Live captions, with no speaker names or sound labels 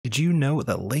did you know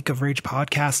that Lake of Rage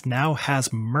podcast now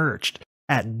has merged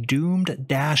at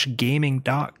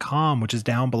doomed-gaming.com, which is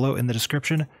down below in the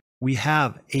description? We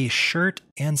have a shirt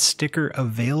and sticker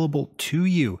available to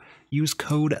you. Use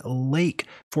code LAKE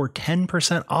for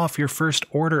 10% off your first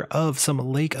order of some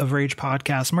Lake of Rage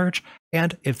podcast merch.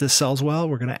 And if this sells well,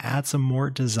 we're going to add some more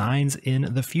designs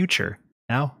in the future.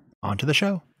 Now, on to the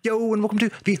show. Yo, and welcome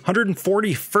to the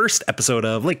 141st episode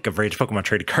of Lake of Rage Pokemon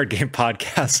Trading Card Game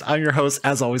Podcast. I'm your host,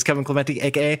 as always, Kevin Clementi,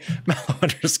 aka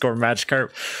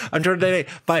Mallow_Magikarp. I'm joined today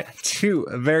by two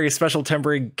very special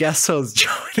temporary guest hosts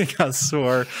joining us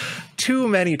for too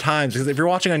many times. Because if you're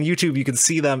watching on YouTube, you can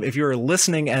see them. If you're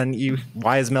listening and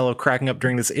why is Mello cracking up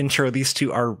during this intro? These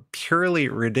two are purely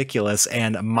ridiculous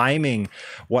and miming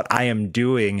what I am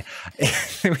doing.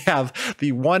 We have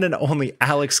the one and only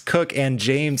Alex Koch and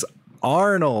James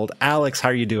Arnold. Alex, how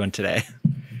are you doing today?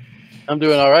 I'm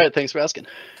doing all right. Thanks for asking.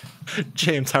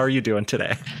 James, how are you doing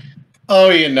today? Oh,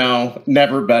 you know,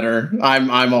 never better.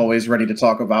 I'm always ready to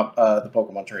talk about the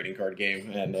Pokemon trading card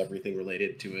game and everything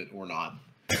related to it or not.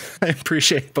 I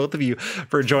appreciate both of you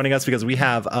for joining us because we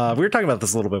have, we were talking about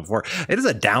this a little bit before. It is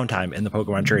a downtime in the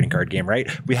Pokemon trading card game,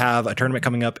 right? We have a tournament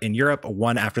coming up in Europe,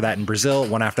 one after that in Brazil,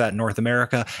 one after that in North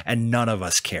America, and none of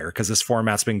us care because this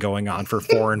format's been going on for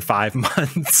 4 and 5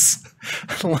 months.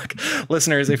 Look,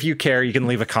 listeners, if you care, you can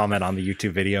leave a comment on the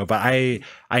YouTube video, but I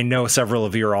know several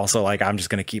of you are also like, I'm just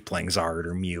going to keep playing Zard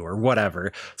or Mew or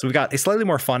whatever. So we've got a slightly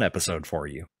more fun episode for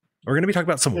you. We're going to be talking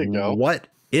about some what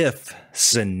if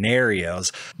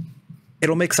scenarios.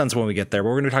 It'll make sense when we get there, but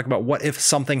we're going to talk about what if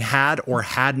something had or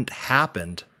hadn't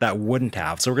happened that wouldn't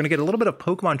have. So we're going to get a little bit of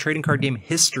Pokemon trading card game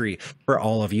history for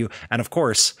all of you. And of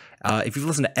course, if you've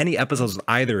listened to any episodes of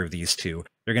either of these two,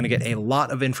 you're going to get a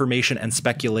lot of information and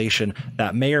speculation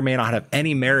that may or may not have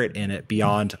any merit in it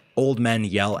beyond old men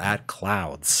yell at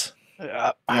clouds.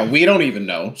 We don't even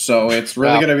know. So it's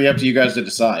really going to be up to you guys to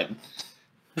decide.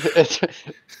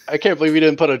 I can't believe we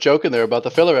didn't put a joke in there about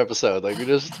the filler episode. Like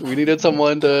we needed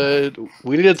someone to,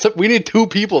 we need 2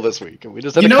 people this week, and we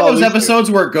just had those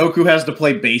episodes where Goku has to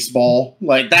play baseball.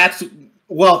 Like that's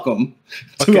welcome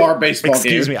to our baseball game.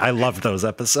 Excuse me, I loved those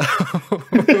episodes.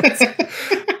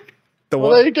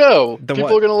 Well, there you go.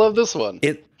 People are gonna love this one.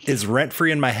 It is rent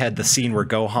free in my head. The scene where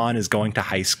Gohan is going to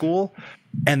high school.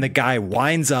 And the guy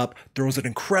winds up, throws an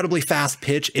incredibly fast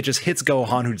pitch. It just hits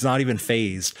Gohan, who's not even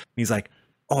phased. And he's like,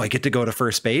 oh, I get to go to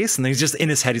first base. And then he's just in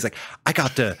his head. He's like, I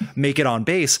got to make it on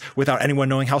base without anyone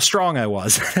knowing how strong I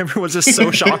was. Everyone's just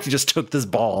so shocked. He just took this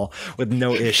ball with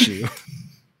no issue.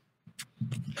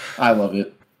 I love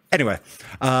it. Anyway,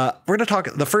 we're going to talk.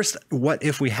 The first what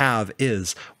if we have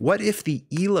is what if the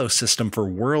ELO system for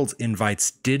Worlds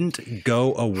invites didn't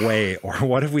go away, or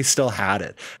what if we still had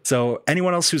it? So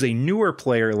anyone else who's a newer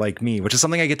player like me, which is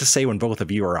something I get to say when both of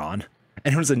you are on,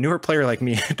 and who's a newer player like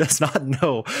me does not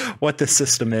know what this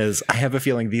system is, I have a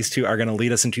feeling these two are going to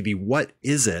lead us into the what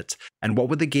is it, and what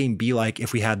would the game be like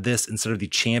if we had this instead of the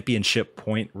championship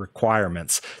point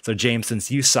requirements. So James, since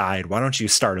you side, why don't you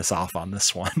start us off on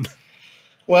this one?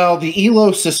 Well, the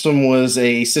ELO system was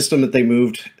a system that they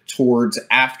moved towards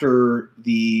after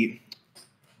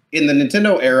in the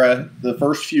Nintendo era, the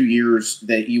first few years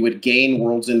that you would gain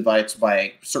Worlds invites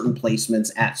by certain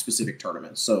placements at specific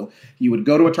tournaments. So you would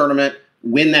go to a tournament,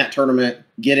 win that tournament,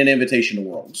 get an invitation to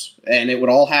Worlds. And it would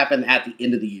all happen at the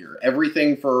end of the year.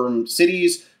 Everything from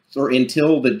cities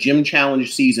until the Gym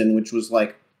Challenge season, which was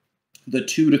like the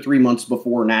 2 to 3 months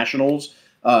before Nationals,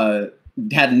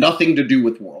 had nothing to do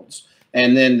with Worlds.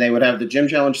 And then they would have the Gym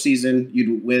Challenge season.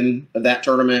 You'd win that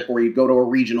tournament, or you'd go to a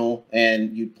regional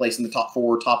and you'd place in the top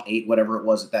 4, top 8, whatever it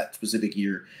was at that specific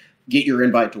year, get your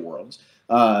invite to Worlds.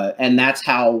 And that's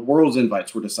how Worlds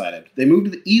invites were decided. They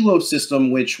moved to the ELO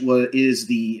system, which is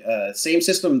the same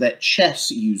system that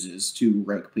chess uses to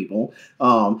rank people.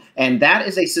 And that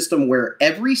is a system where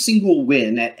every single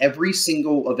win at every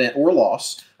single event or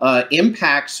loss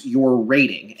impacts your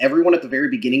rating. Everyone at the very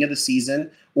beginning of the season,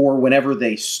 or whenever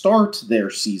they start their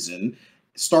season,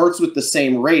 starts with the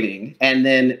same rating. And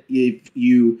then if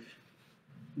you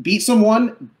beat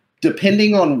someone,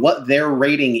 depending on what their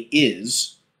rating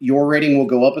is, your rating will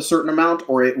go up a certain amount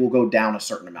or it will go down a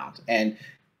certain amount. And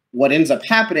what ends up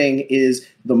happening is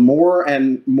the more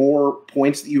and more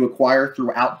points that you acquire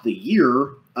throughout the year,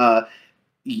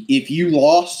 if you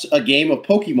lost a game of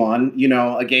Pokemon, you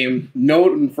know, a game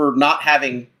known for not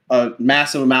having a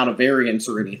massive amount of variance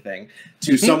or anything,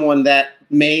 to someone that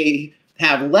may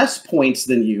have less points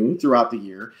than you throughout the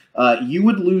year, you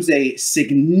would lose a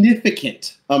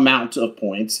significant amount of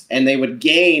points, and they would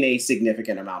gain a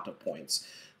significant amount of points.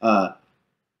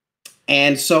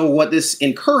 And so what this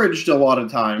encouraged a lot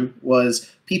of time was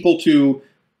people to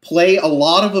play a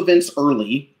lot of events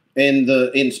early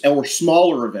or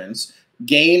smaller events,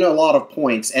 gain a lot of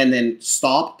points, and then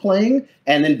stop playing,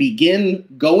 and then begin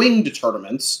going to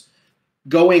tournaments,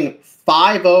 going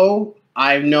 5-0.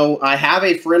 I have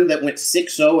a friend that went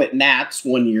 6-0 at Nats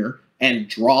one year and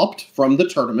dropped from the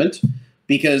tournament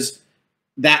because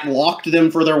that locked them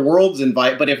for their Worlds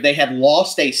invite. But if they had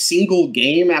lost a single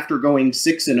game after going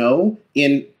 6-0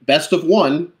 in best of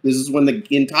one, this is when the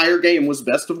entire game was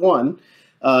best of one,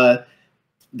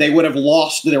 they would have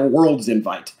lost their Worlds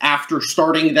invite after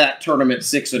starting that tournament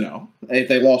 6-0 if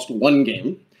they lost one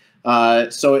game.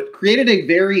 So it created a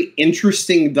very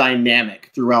interesting dynamic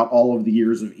throughout all of the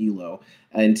years of ELO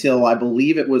until I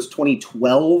believe it was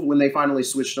 2012 when they finally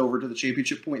switched over to the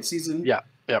championship point season. Yeah,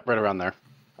 right around there.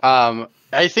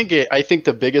 I think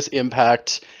the biggest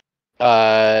impact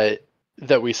that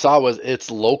we saw was its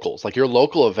locals. Like your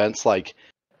local events like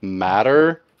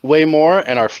matter way more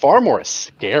and are far more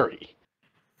scary.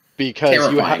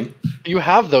 Because you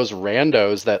have those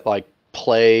randos that like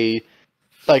play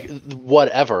like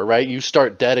whatever, right? You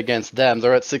start dead against them,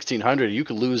 they're at 1600. You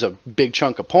could lose a big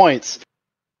chunk of points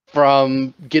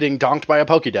from getting donked by a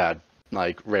Pokedad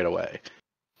like right away,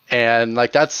 and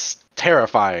like that's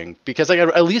terrifying. Because like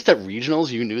at least at regionals,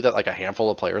 you knew that like a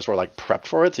handful of players were like prepped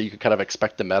for it, so you could kind of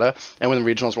expect the meta. And when the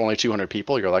regionals were only 200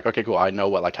 people, you're like, okay, cool, I know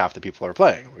what like half the people are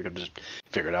playing. We could just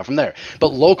figure it out from there.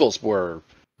 But locals were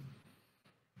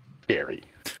scary.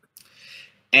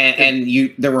 And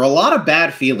there were a lot of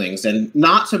bad feelings, and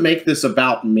not to make this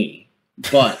about me,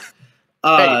 but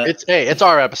it's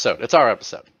our episode. It's our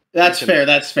episode. That's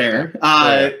fair.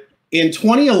 In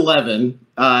 2011,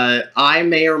 I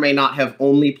may or may not have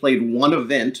only played one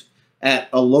event at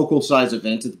a local size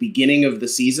event at the beginning of the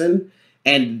season,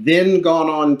 and then gone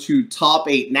on to top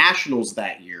 8 nationals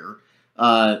that year,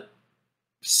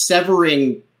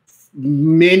 severing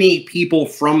many people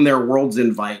from their Worlds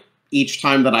invite each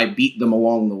time that I beat them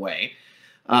along the way.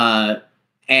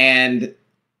 And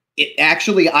it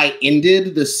actually, I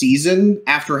ended the season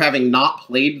after having not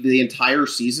played the entire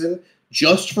season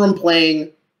just from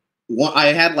playing. I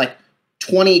had like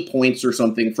 20 points or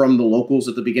something from the locals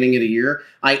at the beginning of the year.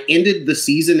 I ended the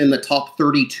season in the top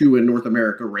 32 in North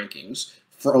America rankings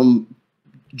from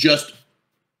just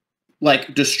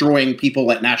like destroying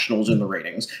people at nationals in the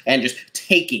ratings and just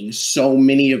taking so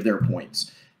many of their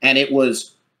points. And it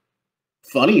was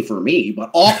funny for me, but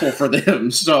awful for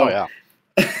them. So,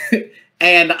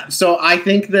 and so I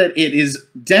think that it is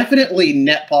definitely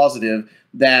net positive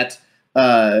that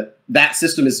that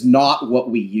system is not what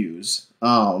we use.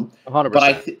 100%.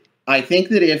 But I think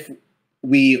that if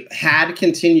we had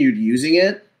continued using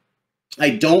it, I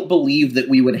don't believe that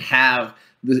we would have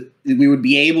we would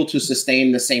be able to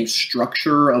sustain the same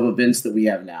structure of events that we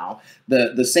have now.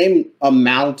 The same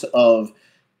amount of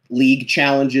league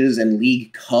challenges and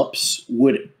league cups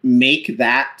would make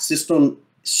that system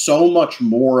so much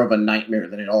more of a nightmare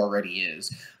than it already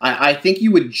is. I think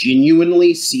you would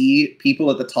genuinely see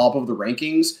people at the top of the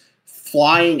rankings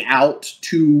flying out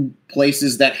to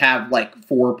places that have like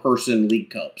 4-person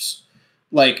league cups,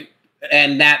 like,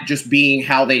 and that just being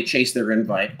how they chase their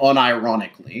invite,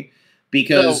 unironically,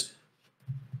 because.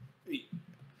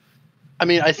 I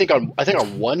mean, I think on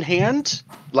one hand,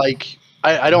 like.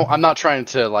 I'm not trying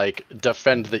to like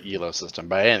defend the ELO system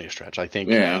by any stretch. I think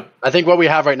what we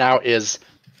have right now is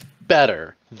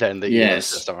better than the ELO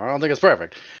system. I don't think it's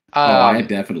perfect. I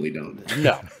definitely don't.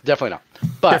 No, definitely not.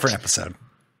 But different episode.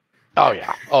 Oh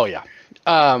yeah.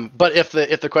 But if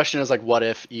the question is like, what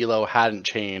if ELO hadn't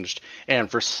changed, and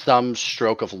for some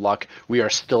stroke of luck we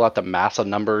are still at the massive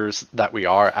numbers that we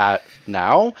are at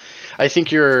now, I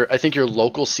think your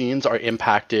local scenes are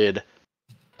impacted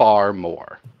far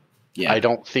more. Yeah. I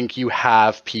don't think you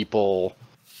have people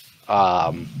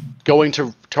going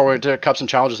to cups and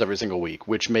challenges every single week,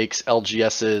 which makes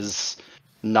LGSs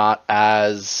not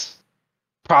as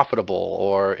profitable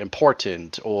or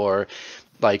important, or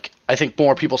like I think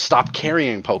more people stop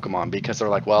carrying Pokemon because they're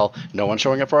like, well, no one's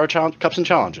showing up for our cups and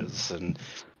challenges. And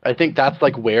I think that's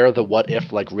like where the what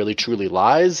if like really truly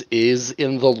lies, is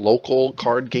in the local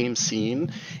card game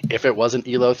scene. If it was an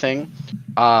ELO thing,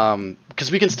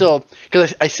 because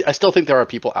I still think there are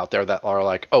people out there that are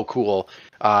like, oh cool,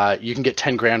 you can get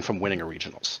 10 grand from winning a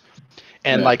regionals.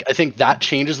 And like I think that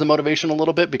changes the motivation a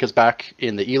little bit, because back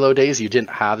in the ELO days you didn't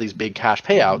have these big cash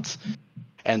payouts.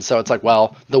 And so it's like,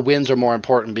 well, the wins are more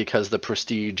important because the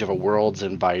prestige of a Worlds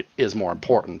invite is more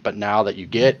important. But now that you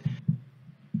get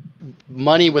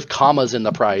money with commas in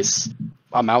the price,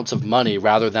 amounts of money,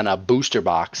 rather than a booster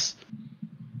box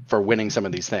for winning some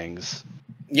of these things,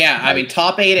 Yeah, I mean,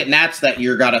 top 8 at Nats that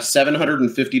year got a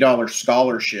 $750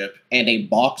 scholarship and a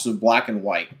box of black and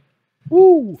white.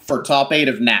 Woo! For top 8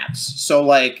 of Nats. So,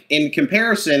 like, in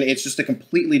comparison, it's just a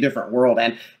completely different world.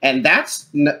 And that's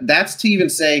to even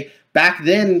say, back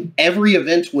then, every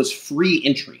event was free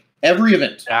entry. Every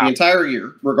event, the entire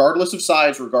year, regardless of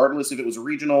size, regardless if it was a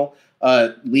regional,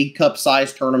 League Cup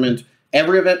size tournament,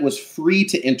 every event was free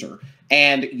to enter.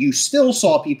 And you still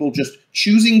saw people just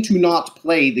choosing to not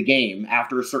play the game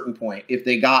after a certain point if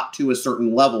they got to a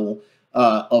certain level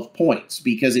of points,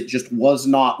 because it just was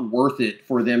not worth it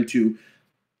for them to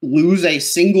lose a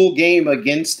single game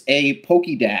against a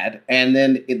Pokedad and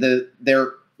then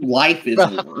their life is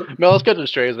over. Mel's got the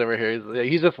strays over here.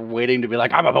 He's just waiting to be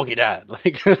like, I'm a Pokedad.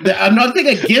 Like, I'm nothing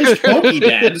against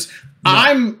Pokedads. No.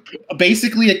 I'm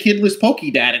basically a kidless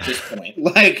Pokedad at this point.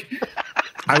 Like,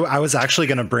 I was actually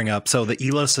going to bring up, so the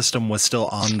ELO system was still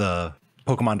on the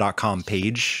Pokemon.com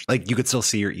page. Like, you could still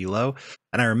see your ELO.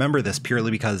 And I remember this purely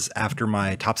because after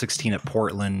my top 16 at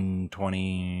Portland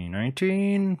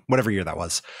 2019, whatever year that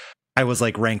was, I was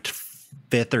like ranked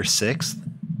 5th or 6th.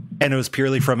 And it was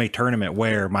purely from a tournament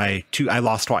where I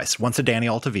lost twice. Once to Danny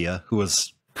Altavia, who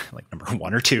was like number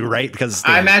 1 or 2, right? Because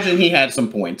I imagine he had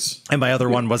some points. And my other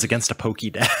one was against a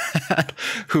Pokedad,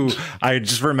 who I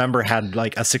just remember had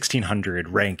like a 1600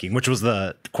 ranking, which was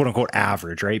the quote unquote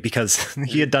average, right? Because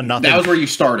he had done nothing. That was where you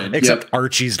started. Except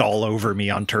Archie's all over me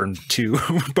on turn 2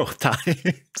 both times.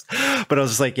 But I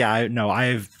was just like, yeah,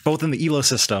 I've both in the ELO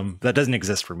system, that doesn't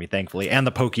exist for me, thankfully, and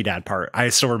the Pokedad part. I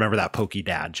still remember that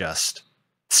Pokedad just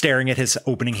staring at his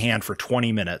opening hand for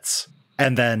 20 minutes.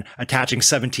 And then attaching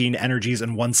 17 energies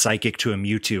and 1 psychic to a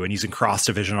Mewtwo and using cross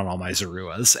division on all my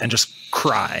Zoruas and just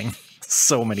crying.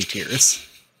 So many tears.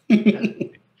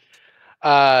 The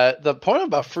point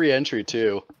about free entry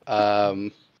too,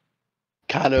 I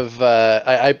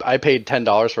paid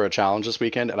 $10 for a challenge this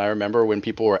weekend, and I remember when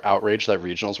people were outraged that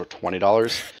regionals were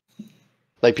 $20.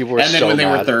 Like, people were so mad. And then when they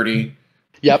were 30.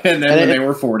 Yep. And then when they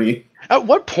were 40. At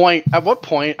what point,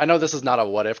 I know this is not a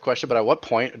what if question, but at what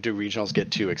point do regionals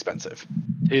get too expensive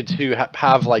to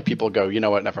have like people go, you know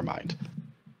what, never mind?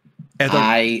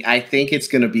 I think it's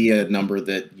going to be a number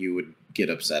that you would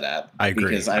get upset at. I agree.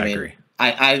 Because I agree.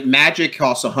 Magic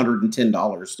costs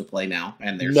 $110 to play now,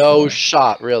 and there's no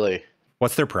shot, really.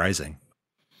 What's their pricing?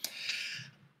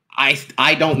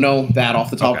 I don't know that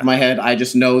off the top of my head. I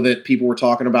just know that people were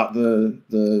talking about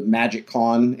the Magic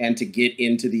Con, and to get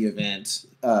into the event,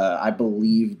 I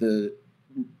believe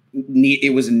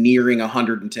it was nearing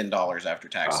 $110 after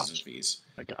taxes and fees.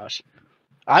 My gosh,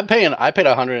 I paid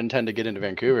 $110 to get into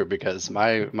Vancouver because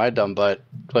my dumb butt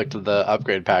clicked the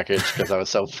upgrade package because I was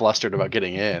so flustered about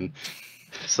getting in.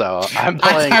 So I'm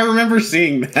playing. I remember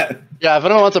seeing that. Yeah, if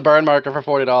anyone wants a burn marker for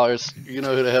 $40, you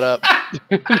know who to hit up.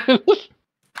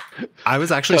 I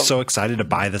was actually so excited to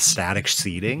buy the static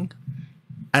seating,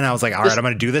 and I was like, all right, I'm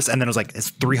going to do this. And then I was like,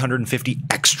 it's $350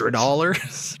 extra. I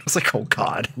was like, oh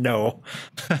God, no,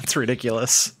 that's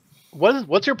ridiculous.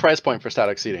 What's your price point for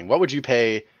static seating? What would you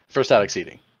pay for static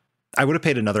seating? I would have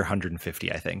paid another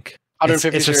 $150, I think.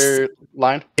 150 is your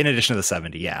line? In addition to the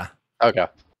 70, yeah. Okay.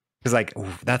 Because like, ooh,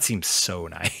 that seems so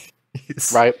nice.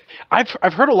 Right.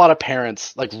 I've heard a lot of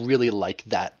parents like really like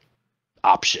that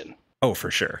option. Oh,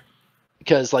 for sure.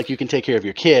 Because like you can take care of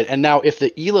your kid, and now if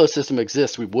the ELO system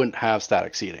exists, we wouldn't have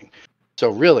static seating.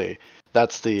 So really,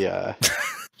 that's the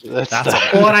well,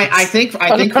 and I think for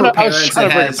parents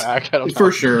it has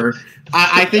for sure.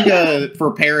 I think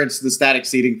for parents the static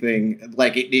seating thing,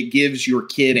 like it gives your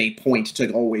kid a point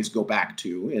to always go back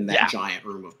to in that giant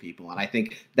room of people, and I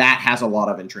think that has a lot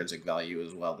of intrinsic value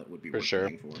as well that would be worth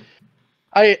paying for.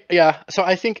 So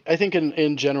I think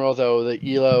in general though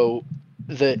the ELO.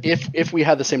 If we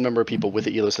had the same number of people with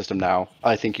the ELO system now,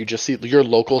 I think you just see your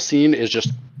local scene is just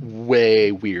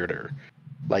way weirder.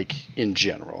 Like in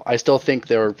general, I still think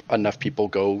there are enough people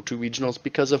go to regionals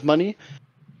because of money,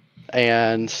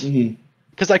 and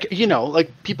because like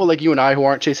like people like you and I who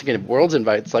aren't chasing any worlds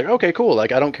invites, like okay, cool,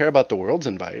 like I don't care about the worlds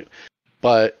invite,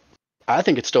 but I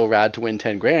think it's still rad to win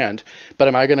 10 grand. But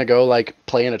am I gonna go like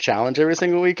play in a challenge every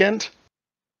single weekend?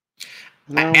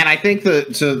 No. And I think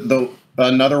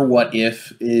another what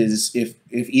if is if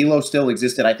ELO still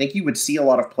existed, I think you would see a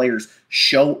lot of players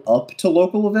show up to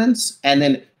local events and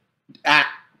then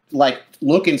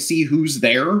look and see who's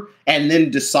there and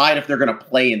then decide if they're going to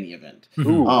play in the event.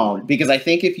 Because I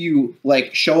think if you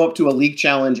like show up to a league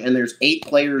challenge and there's 8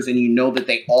 players and you know that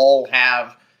they all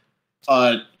have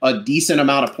a decent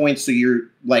amount of points, so you're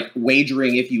like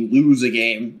wagering if you lose a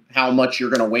game how much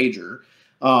you're going to wager.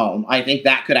 I think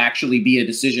that could actually be a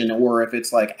decision, or if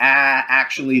it's like,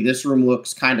 actually this room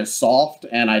looks kind of soft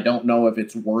and I don't know if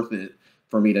it's worth it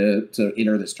for me to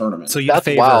enter this tournament. So you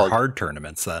favor hard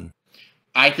tournaments then?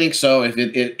 I think so.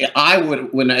 If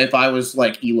I was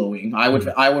like eloing,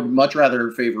 I would much rather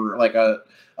favor like a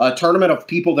tournament of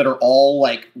people that are all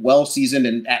like well seasoned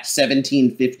and at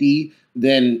 1750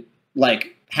 than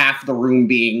like half the room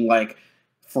being like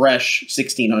fresh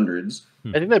 1600s.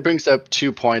 I think that brings up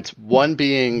 2 points. One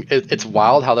being, it's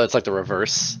wild how that's like the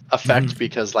reverse effect,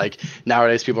 because like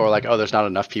nowadays people are like, oh, there's not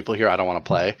enough people here, I don't want to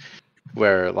play.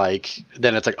 Where like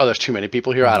then it's like, oh, there's too many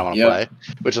people here, I don't want to play,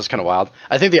 which is kind of wild.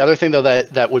 I think the other thing though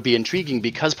that would be intriguing,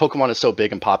 because Pokemon is so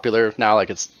big and popular now,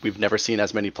 like we've never seen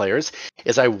as many players,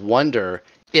 is I wonder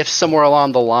if somewhere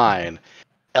along the line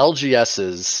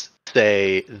LGSs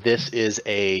say this is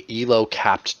a ELO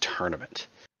capped tournament,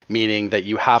 meaning that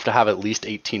you have to have at least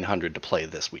 1800 to play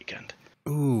this weekend.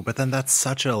 Ooh, but then that's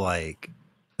such a like,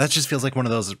 that just feels like one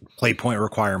of those play point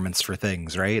requirements for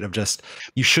things, right? Of just,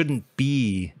 you shouldn't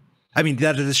be, I mean,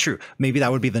 that is true. Maybe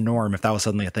that would be the norm if that was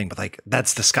suddenly a thing, but like,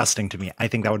 that's disgusting to me. I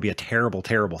think that would be a terrible,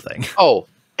 terrible thing. Oh,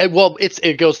 and well,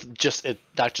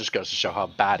 that just goes to show how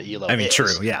bad ELO is. I mean,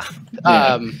 true, yeah.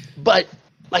 But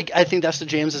like, I think that's to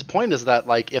James's point, is that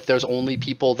like, if there's only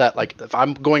people that like, if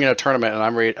I'm going in a tournament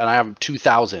and I have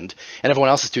 2,000 and everyone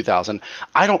else is 2,000,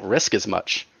 I don't risk as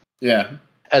much. Yeah.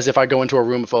 As if I go into a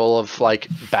room full of like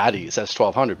baddies as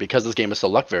 1,200, because this game is so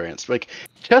luck variance. Like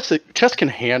chess can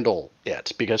handle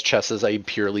it, because chess is a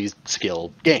purely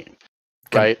skill game.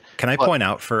 Right. Can I point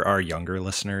out for our younger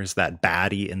listeners that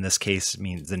baddie in this case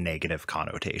means a negative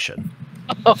connotation?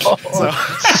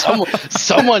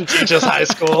 Someone teaches high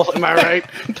school. Am I right?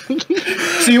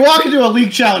 So you walk into a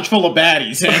league challenge full of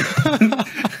baddies.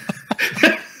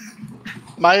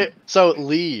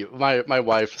 Lee, my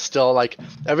wife, still like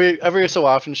every so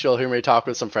often she'll hear me talk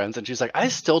with some friends, and she's like, I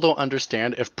still don't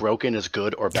understand if broken is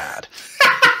good or bad.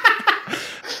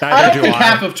 I don't think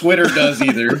half of Twitter does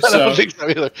either. So. I don't think so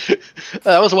either.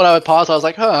 That was when I would pause. I was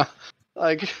like, huh.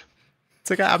 Like,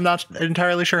 it's like, I'm not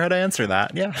entirely sure how to answer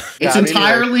that. Yeah. It's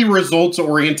entirely results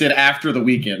oriented after the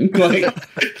weekend. Like,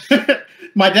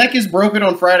 my deck is broken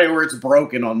on Friday where it's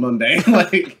broken on Monday.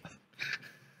 Like,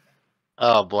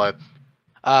 oh boy.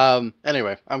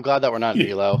 Anyway, I'm glad that we're not in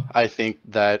ELO. I think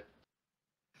that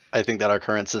our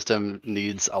current system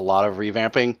needs a lot of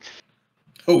revamping.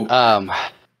 Oh.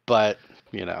 But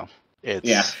you know,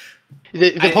 it's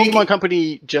the Pokemon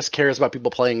company just cares about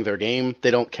people playing their game. They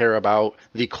don't care about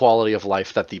the quality of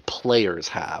life that the players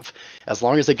have, as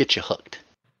long as they get you hooked.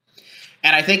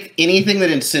 And I think anything that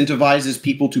incentivizes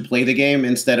people to play the game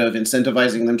instead of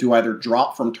incentivizing them to either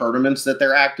drop from tournaments that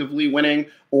they're actively winning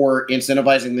or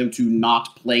incentivizing them to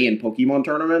not play in Pokemon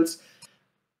tournaments,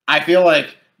 I feel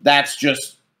like that's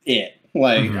just it.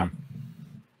 Like,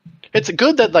 it's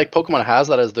good that like Pokemon has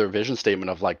that as their vision statement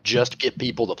of like, just get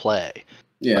people to play.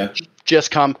 Yeah. Like,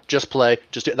 just come, just play,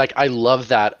 like, I love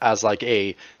that as like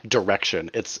a direction.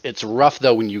 It's rough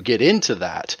though when you get into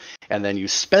that and then you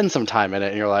spend some time in it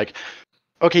and you're like,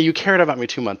 okay, you cared about me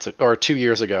 2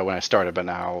 years ago when I started, but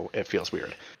now it feels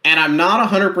weird. And I'm not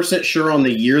 100% sure on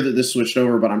the year that this switched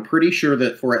over, but I'm pretty sure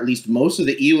that for at least most of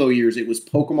the ELO years, it was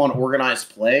Pokemon Organized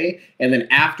Play, and then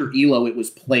after ELO, it was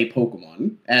Play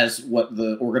Pokemon, as what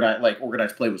the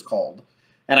organized play was called.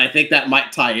 And I think that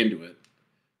might tie into it.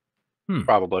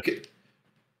 Probably.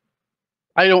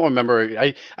 I don't remember.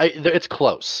 It's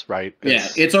close, right?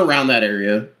 It's around that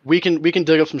area. We can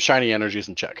dig up some shiny energies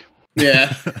and check.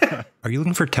 Yeah. Are you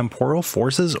looking for temporal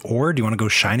forces, or do you want to go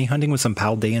shiny hunting with some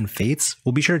Paldean Fates?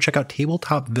 Well, be sure to check out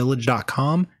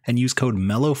tabletopvillage.com and use code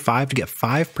MELLOW5 to get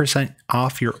 5%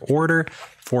 off your order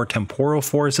for temporal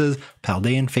forces,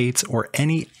 Paldean Fates, or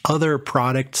any other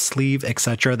product, sleeve,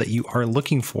 etc. that you are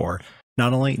looking for.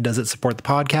 Not only does it support the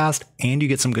podcast and you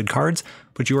get some good cards,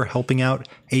 but you are helping out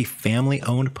a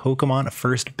family-owned Pokemon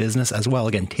first business as well.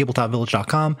 Again,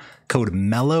 tabletopvillage.com, code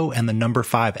MELLOW and the number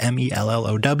 5,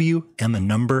 MELLOW, and the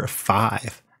number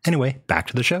 5. Anyway, back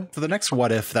to the show. So the next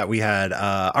what if that we had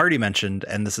already mentioned,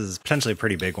 and this is potentially a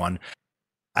pretty big one.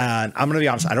 And I'm going to be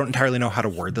honest, I don't entirely know how to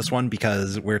word this one,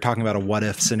 because we're talking about a what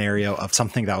if scenario of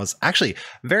something that was actually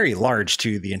very large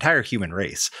to the entire human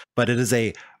race. But it is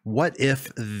a what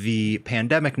if the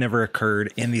pandemic never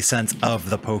occurred, in the sense of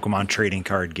the Pokemon trading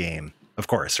card game, of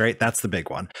course, right? That's the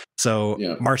big one. So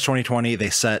March 2020,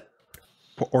 they set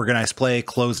organized play,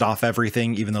 closed off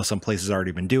everything, even though some places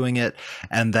already been doing it.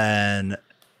 And then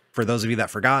for those of you that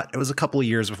forgot, it was a couple of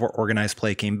years before organized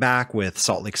play came back, with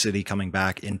Salt Lake City coming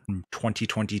back in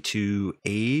 2022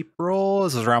 April.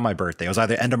 This was around my birthday. It was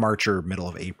either end of March or middle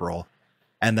of April.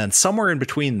 And then somewhere in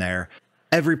between there,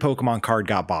 every Pokemon card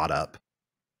got bought up,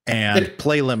 and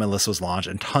Play Limitless was launched,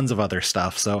 and tons of other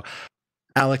stuff. So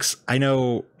Alex, I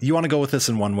know you want to go with this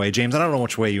in one way. James, I don't know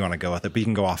which way you want to go with it, but you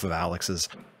can go off of Alex's.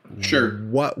 Sure.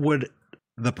 What would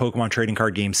the Pokemon trading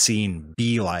card game scene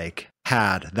be like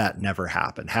had that never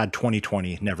happened, had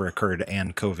 2020 never occurred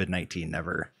and COVID-19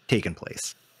 never taken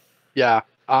place? Yeah,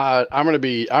 I'm gonna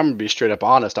be straight up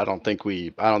honest. I think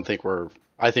we're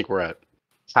at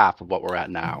half of what we're at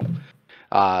now.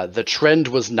 The trend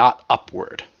was not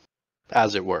upward,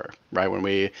 as it were,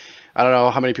 right? I don't know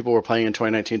how many people were playing in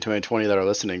 2019, 2020 that are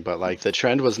listening, but like the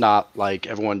trend was not like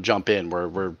everyone jump in,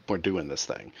 we're doing this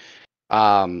thing.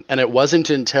 And it wasn't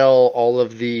until all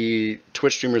of the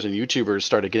Twitch streamers and YouTubers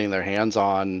started getting their hands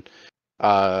on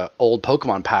old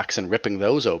Pokemon packs and ripping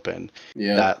those open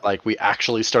that like we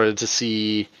actually started to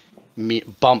see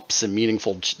bumps and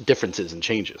meaningful differences and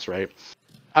changes, right?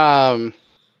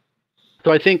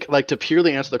 So I think, like, to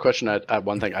purely answer the question at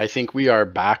one thing, I think we are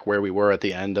back where we were at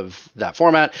the end of that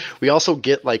format. We also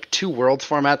get like 2 Worlds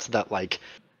formats that like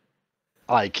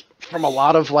from a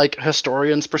lot of like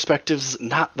historians' perspectives,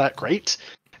 not that great,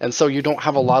 and so you don't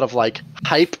have a lot of like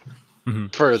hype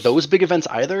for those big events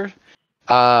either.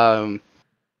 And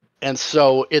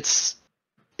so it's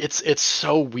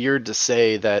so weird to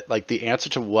say that like the answer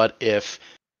to what if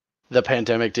the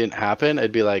pandemic didn't happen,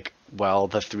 it'd be like, well,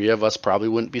 the 3 of us probably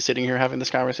wouldn't be sitting here having this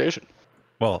conversation.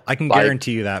 Well, I can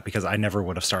guarantee you that because I never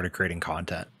would have started creating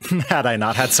content had I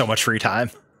not had so much free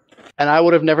time. And I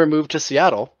would have never moved to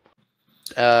Seattle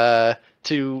to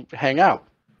hang out.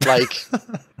 Like,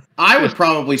 I would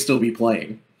probably still be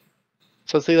playing.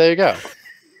 So see, there you go.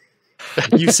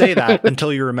 You say that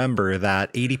until you remember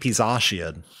that ADP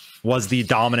Zacian was the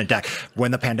dominant deck.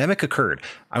 When the pandemic occurred,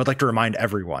 I would like to remind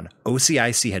everyone,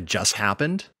 OCIC had just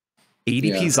happened.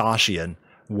 ADP Zacian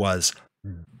was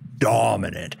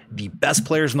dominant. The best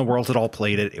players in the world had all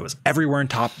played it. It was everywhere in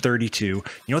top 32. You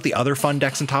know what the other fun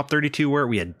decks in top 32 were?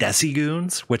 We had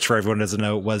Decigoons, which for everyone who doesn't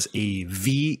know was a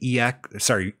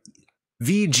VGX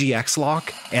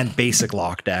lock and basic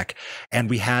lock deck. And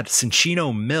we had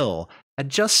Cinchino Mill had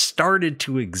just started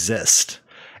to exist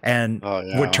and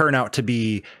would turn out to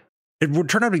be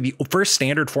the first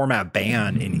standard format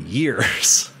ban in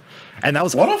years. And that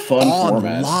was what a fun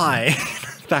online.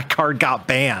 That card got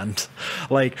banned.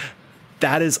 Like,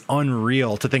 that is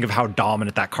unreal to think of how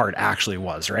dominant that card actually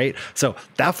was, right? So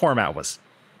that format was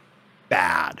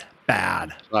bad.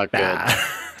 Not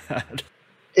good.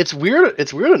 It's weird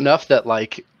enough that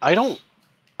like I don't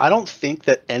think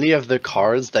that any of the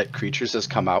cards that Creatures has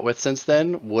come out with since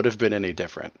then would have been any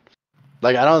different.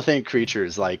 Like, I don't think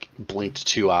Creatures like blinked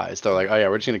 2 eyes. They're like, oh yeah,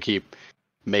 we're just gonna keep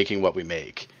making what we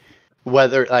make.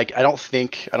 Whether like I don't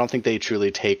think they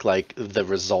truly take like the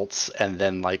results and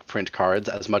then like print cards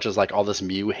as much as like all this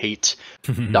Mew hate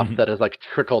stuff that is like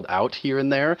trickled out here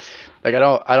and there. Like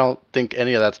I don't think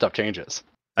any of that stuff changes.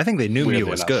 I think they knew Mew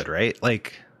was good, right?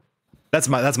 Like that's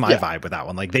my vibe with that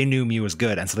one. Like they knew Mew was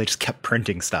good, and so they just kept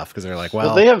printing stuff because they're like,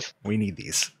 well, we need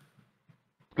these.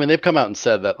 I mean, they've come out and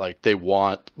said that like they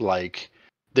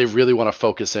really want to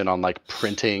focus in on like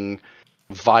printing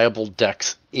viable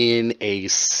decks in a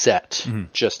set,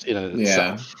 just in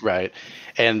itself, right?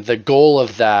 And the goal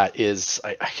of that is,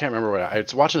 I can't remember what I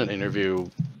was watching an interview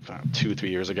 2-3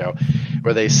 years ago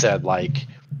where they said like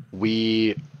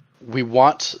we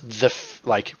want the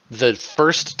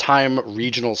first time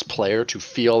regionals player to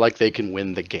feel like they can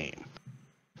win the game,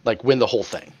 like win the whole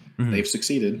thing. They've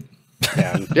succeeded,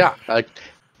 and like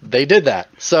they did that.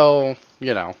 So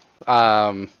you know,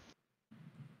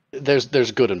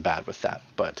 there's good and bad with that,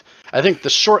 but I think the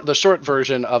short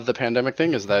version of the pandemic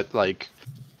thing is that like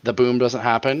the boom doesn't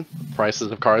happen,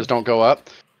 prices of cards don't go up,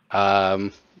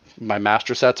 my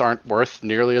master sets aren't worth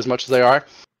nearly as much as they are.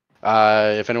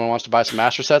 If anyone wants to buy some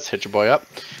master sets, hit your boy up.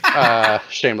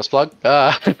 Shameless plug.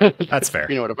 That's fair.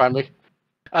 You know where to find me.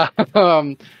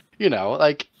 You know,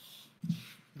 like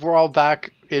we're all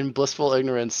back in blissful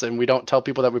ignorance, and we don't tell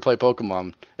people that we play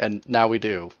Pokemon, and now we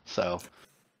do. So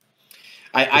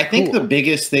I think the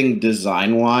biggest thing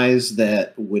design-wise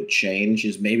that would change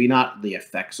is maybe not the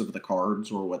effects of the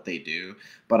cards or what they do,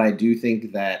 but I do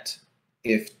think that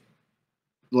if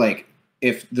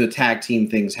the tag team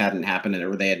things hadn't happened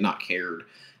or they had not cared,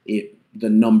 the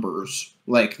numbers,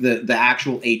 like the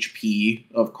actual HP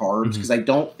of cards, because I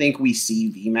don't think we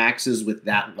see VMAXs with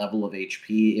that level of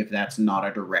HP if that's not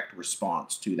a direct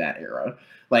response to that era.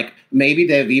 Like, maybe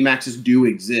the VMAXs do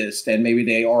exist and maybe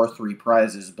they are 3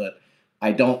 prizes, but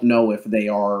I don't know if they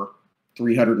are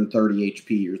 330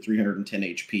 HP or 310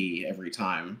 HP every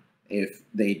time if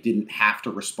they didn't have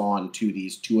to respond to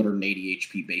these 280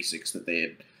 HP basics that they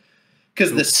had.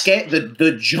 Because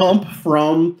the jump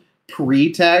from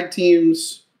pre-tag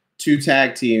teams to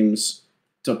tag teams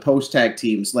to post tag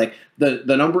teams. Like the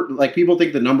number, like people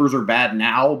think the numbers are bad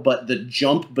now, but the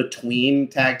jump between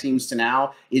tag teams to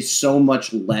now is so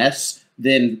much less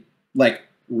than like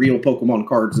real Pokemon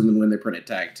cards and then when they printed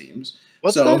tag teams.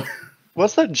 What's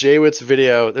that Jaywitz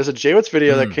video? There's a Jaywitz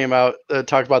video that came out that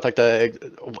talked about like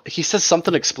he says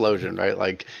something explosion, right?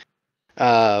 Like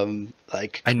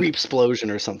creep explosion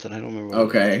or something. I don't remember.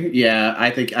 Okay, yeah, I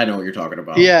think I know what you're talking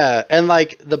about. Yeah, and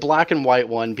like the black and white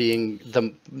one being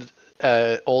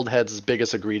the old head's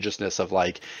biggest egregiousness of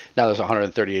like now there's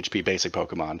 130 HP basic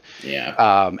Pokemon.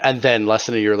 Yeah. And then less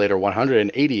than a year later,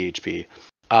 180 HP.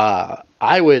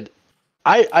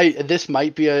 This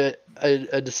might be a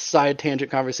side tangent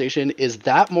conversation. Is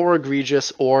that more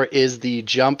egregious, or is the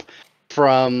jump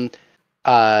from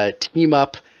team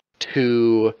up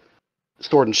to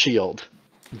Sword and Shield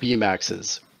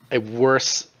VMAXs a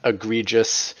worse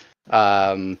egregious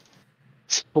slight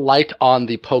on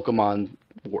the Pokemon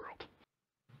world?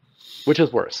 Which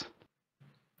is worse?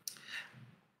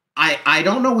 I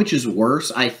don't know which is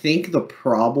worse. I think the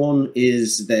problem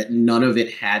is that none of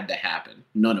it had to happen.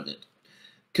 None of it.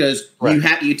 Because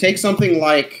you take something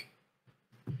like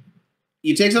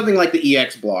the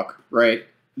EX block, right?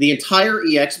 The entire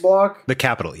EX block, the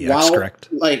capital EX, correct?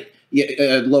 Like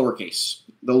lowercase,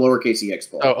 the lowercase EX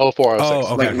block. Oh, 0406.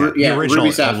 Oh, okay. Like, the original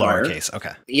Ruby Sapphire. Lowercase.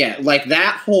 Okay. Yeah, like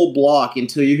that whole block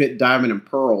until you hit Diamond and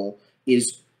Pearl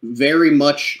is very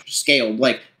much scaled.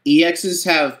 Like EXs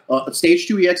have stage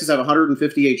 2 EXs have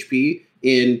 150 HP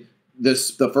in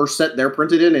the first set they're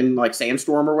printed in like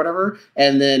Sandstorm or whatever,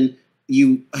 and then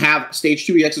you have stage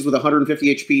 2 EXs with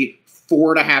 150 HP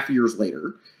 4.5 years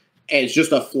later. And it's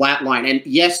just a flat line. And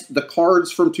yes, the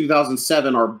cards from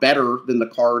 2007 are better than the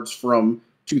cards from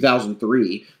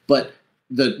 2003, but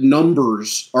the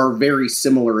numbers are very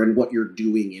similar in what you're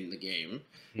doing in the game.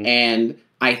 Mm-hmm. And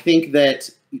I think that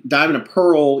Diamond and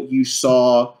Pearl, you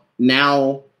saw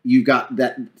now you got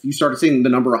that you started seeing the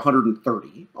number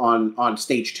 130 on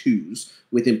stage 2s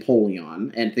with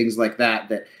Empoleon and things like that.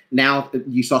 That now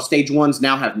you saw stage 1s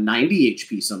now have 90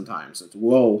 HP sometimes. It's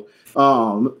whoa.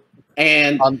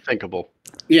 And unthinkable.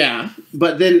 Yeah,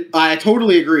 but then I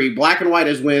totally agree. Black and White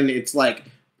is when it's like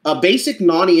a basic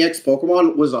non-EX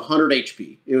Pokemon was 100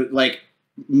 HP. It was like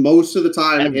most of the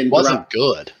time, and it wasn't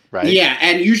good, right? Yeah,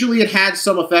 and usually it had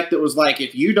some effect that was like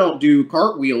if you don't do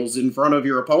cartwheels in front of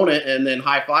your opponent and then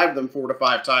high five them 4 to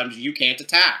 5 times, you can't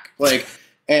attack. Like,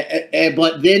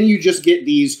 but then you just get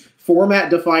these format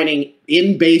defining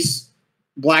in base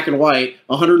Black and White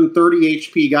 130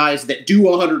 HP guys that do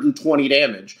 120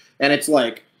 damage. And it's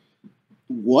like,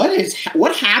 what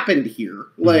happened here?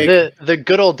 Like the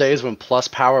good old days when plus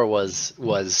power was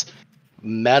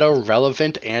meta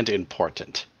relevant and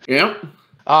important. Yeah.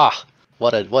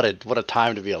 What a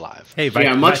time to be alive. Hey,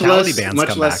 Vitality bands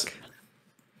come back.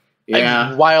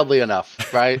 Yeah, wildly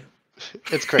enough, right?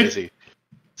 It's crazy.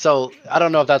 So I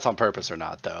don't know if that's on purpose or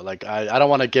not, though. Like I don't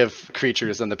want to give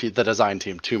creatures and the design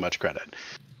team too much credit.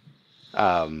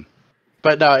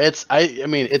 But no,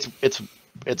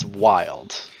 it's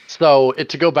wild. So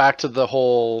to go back to the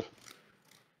whole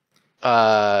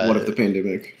what if the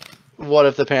pandemic? What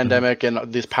if the pandemic and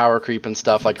this power creep and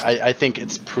stuff? Like I think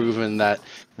it's proven that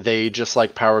they just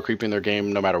like power creeping their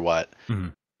game no matter what.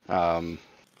 Mm-hmm.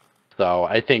 So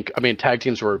I tag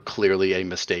teams were clearly a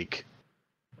mistake.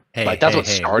 Hey, like that's what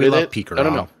started it.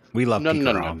 No. We love no. I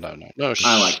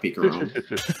like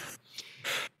Pikarom.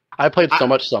 I played so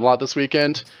much Sunlot this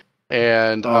weekend,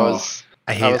 and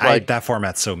I hate that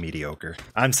format's so mediocre.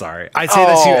 I'm sorry. I say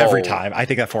this to you every time. I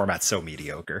think that format's so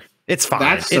mediocre. It's fine.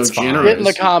 That's so it's generous. fine. Get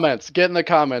in the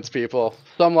comments, people.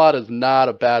 Sunlot is not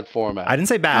a bad format. I didn't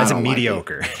say bad. I said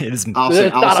mediocre. It is. It's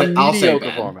not a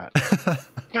mediocre format.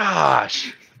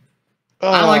 Gosh.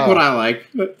 I like what I like.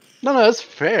 No, it's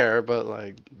fair, but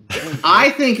like.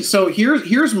 I think so.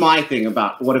 Here's my thing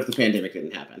about what if the pandemic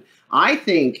didn't happen. I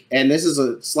think, and this is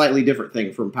a slightly different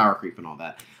thing from power creep and all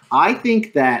that. I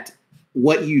think that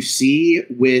what you see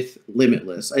with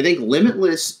Limitless, I think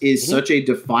Limitless is such a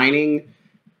defining.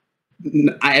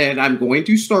 And I'm going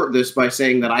to start this by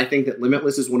saying that I think that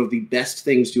Limitless is one of the best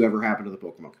things to ever happen to the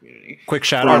Pokemon community. Quick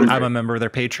shout out. I'm a member of their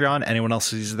Patreon. Anyone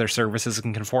else who uses their services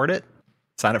and can afford it,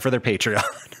 sign up for their Patreon.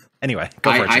 Anyway,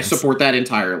 go for it, I support that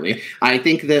entirely. I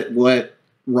think that what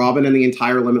Robin and the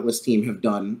entire Limitless team have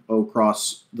done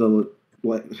across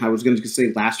I was going to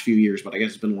say last few years, but I guess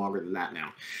it's been longer than that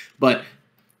now. But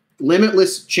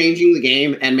Limitless changing the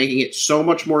game and making it so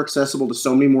much more accessible to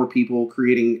so many more people,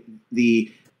 creating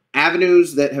the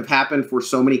avenues that have happened for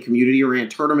so many community-ran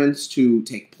tournaments to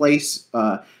take place,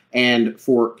 and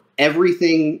for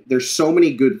everything. There's so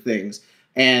many good things,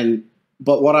 and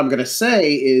But what I'm going to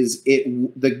say is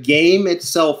the game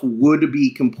itself would be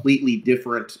completely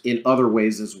different in other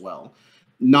ways as well.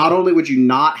 Not only would you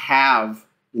not have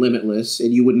Limitless,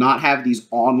 and you would not have these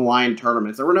online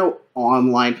tournaments. There were no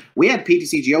online. We had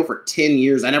PTCGO for 10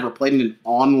 years. I never played in an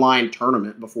online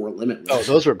tournament before Limitless. Oh,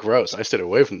 those were gross. I stayed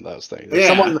away from those things.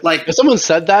 Yeah, if someone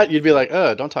said that, you'd be like,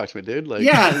 "Oh, don't talk to me, dude." Like,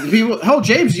 yeah, people. Oh,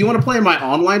 James, do you want to play in my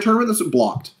online tournament? This is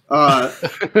blocked. But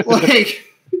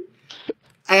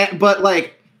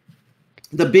like,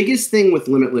 the biggest thing with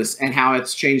Limitless and how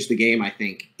it's changed the game, I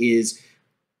think, is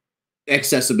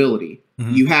accessibility.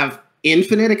 Mm-hmm. You have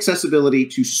infinite accessibility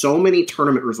to so many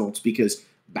tournament results, because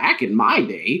back in my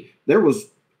day, there was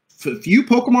a few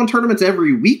Pokemon tournaments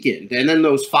every weekend. And then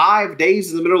those 5 days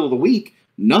in the middle of the week,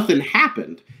 nothing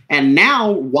happened. And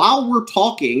now, while we're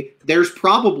talking, there's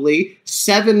probably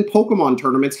 7 Pokemon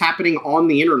tournaments happening on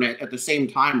the internet at the same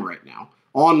time right now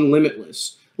on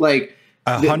Limitless. Like,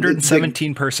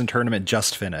 117 person tournament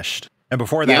just finished. And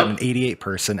before that, an 88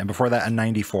 person. And before that, a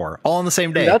 94. All on the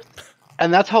same day.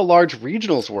 And that's how large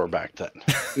regionals were back then.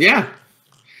 Yeah.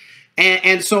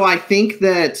 And so I think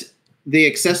that the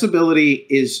accessibility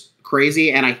is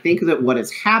crazy. And I think that what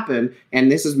has happened,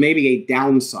 and this is maybe a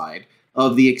downside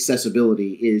of the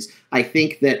accessibility, is I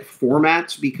think that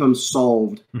formats become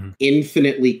solved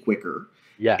infinitely quicker.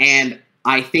 Yes. And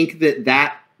I think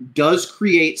that does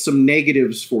create some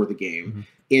negatives for the game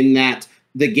in that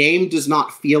the game does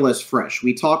not feel as fresh.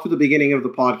 We talked at the beginning of the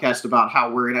podcast about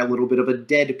how we're in a little bit of a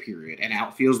dead period and how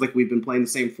it feels like we've been playing the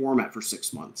same format for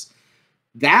 6 months.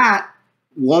 That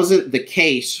wasn't the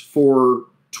case for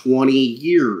 20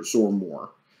 years or more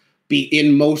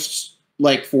in most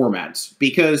like formats,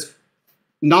 because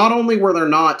not only were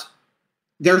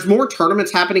there's more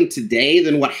tournaments happening today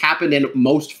than what happened in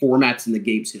most formats in the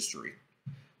game's history.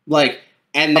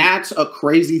 And that's a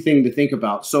crazy thing to think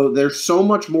about. So there's so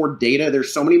much more data.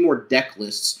 There's so many more deck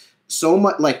lists. So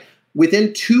much, like,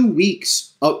 within 2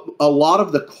 weeks, a lot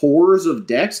of the cores of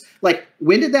decks, like,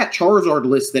 when did that Charizard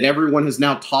list that everyone has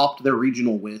now topped their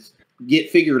regional with get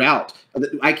figured out?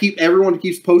 Everyone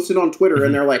keeps posting on Twitter,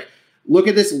 and they're like, look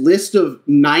at this list of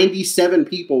 97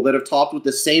 people that have topped with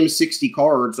the same 60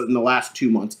 cards in the last 2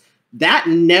 months. That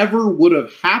never would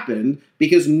have happened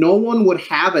because no one would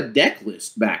have a deck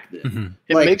list back then.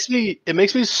 It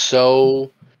makes me so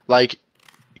like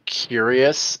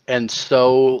curious, and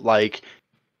so like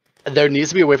there needs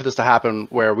to be a way for this to happen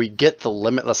where we get the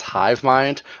limitless hive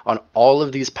mind on all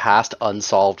of these past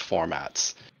unsolved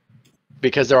formats,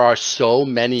 because there are so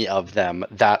many of them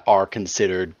that are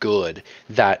considered good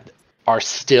that are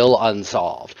still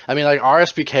unsolved. I mean, like,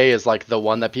 RSPK is like the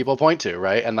one that people point to,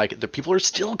 right? And like the people are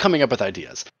still coming up with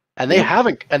ideas, and they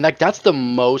haven't, and like that's the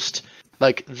most,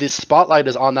 like, the spotlight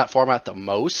is on that format the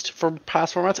most for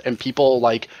past formats, and people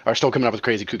like are still coming up with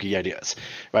crazy kooky ideas,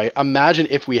 right? Imagine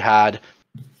if we had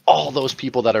all those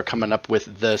people that are coming up with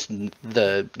those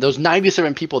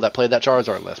 97 people that played that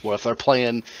Charizard list. What if they're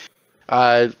playing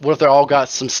what if they all got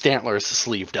some Stantlers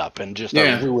sleeved up and just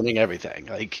are ruining everything?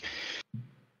 Like,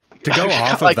 to go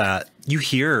off of that, you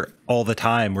hear all the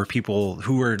time where people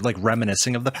who are like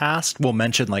reminiscing of the past will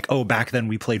mention like, oh, back then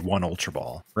we played one Ultra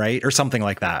Ball, right? Or something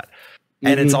like that.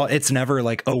 And it's never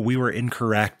like, oh, we were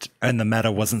incorrect and the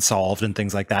meta wasn't solved and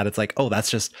things like that. It's like, oh,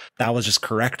 that was just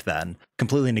correct then.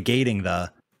 Completely negating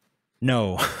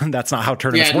no, that's not how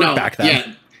tournaments worked back then.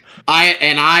 Yeah.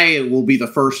 I will be the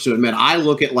first to admit, I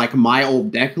look at like my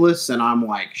old deck lists and I'm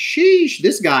like, sheesh,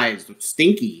 this guy is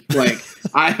stinky. Like,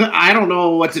 I don't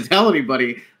know what to tell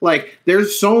anybody. Like,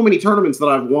 there's so many tournaments that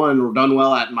I've won or done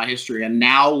well at in my history. And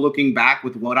now looking back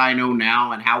with what I know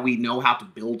now and how we know how to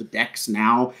build decks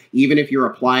now, even if you're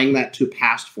applying that to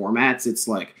past formats, it's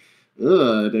like,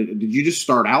 did you just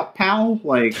start out, pal?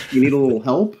 Like, you need a little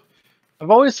help? I've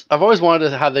always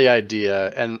wanted to have the idea,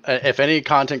 and if any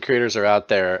content creators are out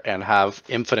there and have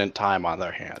infinite time on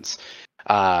their hands,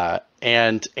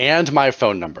 and my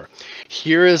phone number,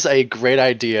 here is a great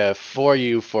idea for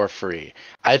you for free.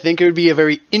 I think it would be a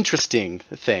very interesting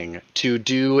thing to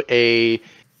do a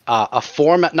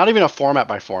format, not even a format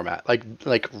by format, like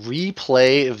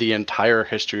replay the entire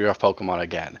history of Pokemon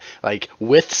again, like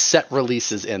with set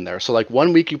releases in there. So like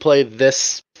 1 week you play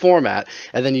this format,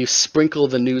 and then you sprinkle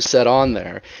the new set on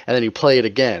there, and then you play it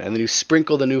again, and then you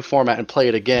sprinkle the new format and play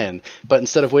it again. But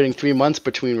instead of waiting 3 months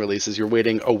between releases, you're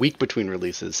waiting a week between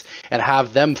releases, and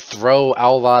have them throw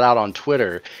all that out on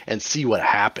Twitter and see what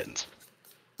happens.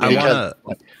 I want to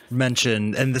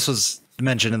mention, and this was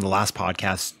mentioned in the last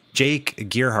podcast, Jake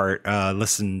Gearhart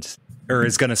or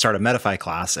is going to start a Metafy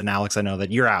class. And Alex, I know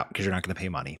that you're out because you're not going to pay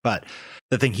money. But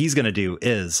the thing he's going to do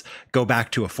is go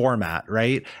back to a format,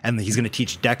 right? And he's going to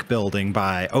teach deck building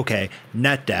by, okay,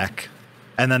 net deck.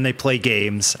 And then they play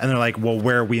games and they're like, well,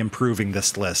 where are we improving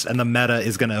this list? And the meta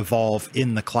is going to evolve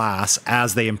in the class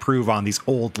as they improve on these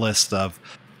old lists of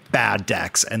bad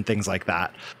decks and things like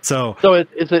that. So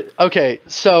is it okay?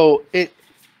 So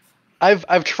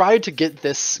I've tried to get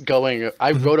this going.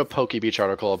 I wrote a PokeBeach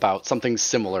article about something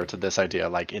similar to this idea,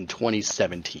 like in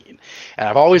 2017, and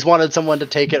I've always wanted someone to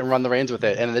take it and run the reins with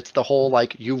it. And it's the whole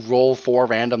like you roll 4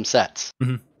 random sets,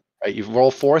 right? You roll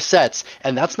 4 sets,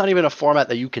 and that's not even a format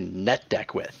that you can net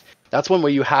deck with. That's one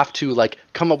where you have to like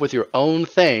come up with your own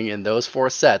thing in those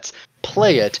 4 sets,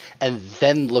 play it, and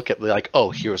then look at like, oh,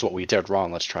 here's what we did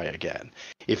wrong. Let's try again.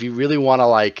 If you really want to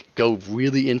like go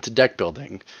really into deck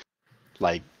building,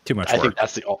 like too much work. I think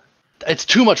that's it's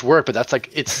too much work, but that's like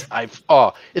it's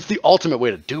the ultimate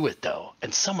way to do it though,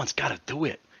 and someone's got to do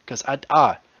it because I'd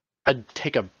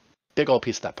take a big old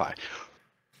piece of that pie.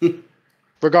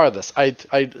 Regardless,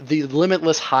 the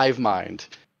limitless hive mind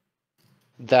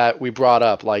that we brought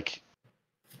up, like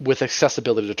with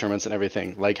accessibility determinants and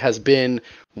everything, like has been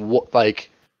like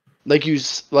you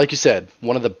said,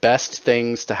 one of the best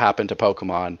things to happen to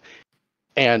Pokemon,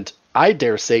 and I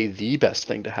dare say the best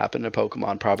thing to happen to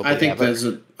Pokemon probably. I think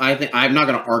I'm not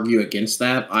going to argue against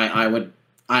that. I'm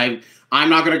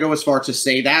not going to go as far to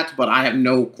say that, but I have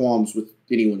no qualms with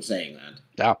anyone saying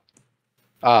that.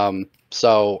 Yeah.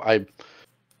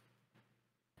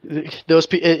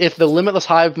 If the limitless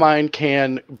hive mind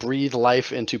can breathe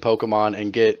life into Pokemon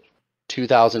and get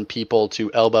 2,000 people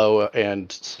to elbow and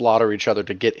slaughter each other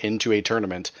to get into a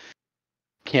tournament,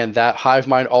 can that hive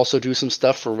mind also do some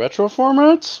stuff for retro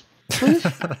formats?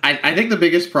 I think the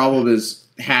biggest problem is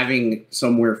having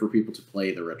somewhere for people to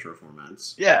play the retro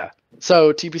formats. Yeah.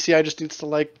 So TPCI just needs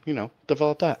to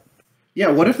develop that. Yeah,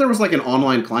 what if there was like an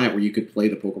online client where you could play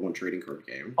the Pokemon trading card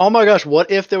game? Oh my gosh, what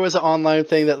if there was an online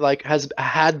thing that like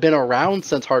had been around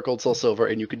since Heart Gold Soul Silver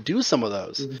and you could do some of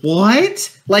those?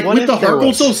 What? Like what with the Heart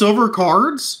Gold Soul Silver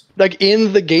cards? Like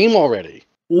in the game already.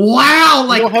 Wow,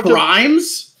 like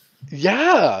Primes?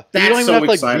 Yeah. That's you don't even so have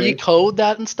to exciting. recode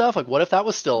that and stuff. Like what if that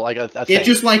was still like a thing? It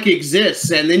just like exists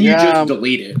and then you just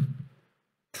delete it.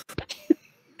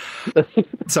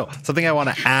 So something I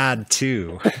want to add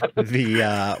to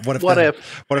the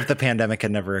what if the pandemic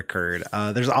had never occurred?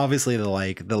 There's obviously the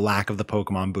lack of the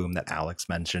Pokemon boom that Alex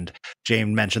mentioned.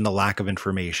 James mentioned the lack of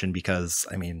information because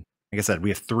I mean, like I said, we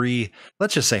have 3,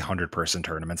 let's just say 100-person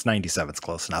tournaments. 97 is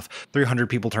close enough. 300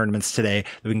 people tournaments today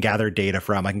that we can gather data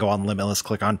from. I can go on Limitless,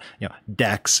 click on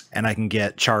decks, and I can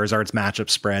get Charizard's matchup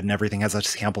spread, and everything has a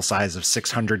sample size of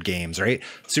 600 games. Right?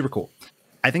 Super cool.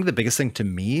 I think the biggest thing to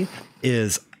me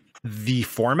is the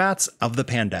formats of the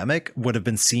pandemic would have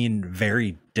been seen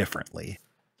very differently.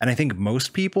 And I think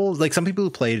most people, like some people who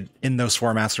played in those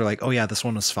formats are like, oh yeah, this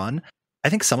one was fun. I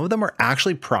think some of them were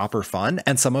actually proper fun.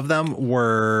 And some of them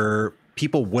were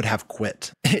people would have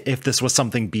quit if this was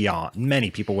something beyond. Many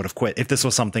people would have quit if this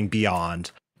was something beyond.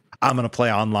 I'm going to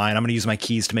play online. I'm going to use my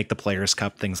keys to make the Players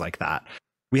Cup, things like that.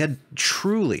 We had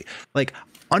truly like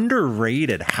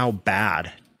underrated how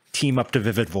bad Team Up to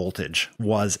Vivid Voltage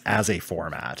was as a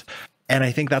format. And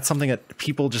I think that's something that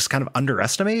people just kind of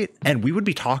underestimate. And we would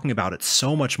be talking about it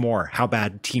so much more, how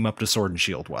bad Team Up to Sword and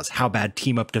Shield was, how bad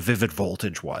Team Up to Vivid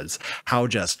Voltage was, how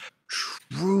just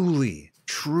truly,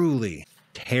 truly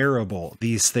terrible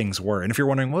these things were. And if you're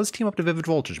wondering, what was Team Up to Vivid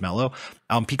Voltage, Mello?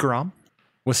 Pikarom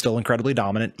was still incredibly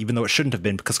dominant, even though it shouldn't have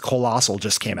been because Colossal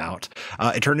just came out.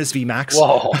 Eternus VMAX.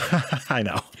 Whoa. I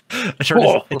know.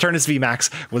 Eternus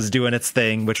VMAX was doing its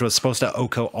thing, which was supposed to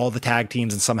OHKO all the tag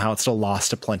teams, and somehow it still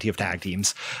lost to plenty of tag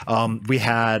teams. We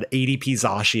had ADP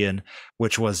Zacian,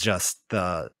 which was just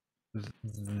the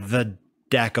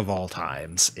deck of all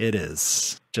times. It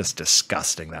is just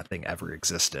disgusting that thing ever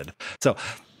existed. So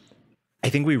I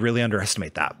think we really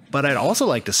underestimate that. But I'd also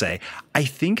like to say, I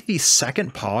think the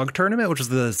second POG tournament, which was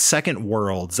the second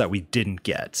Worlds that we didn't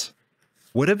get,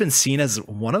 would have been seen as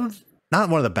not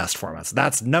one of the best formats.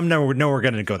 That's no, we're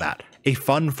going to go that. A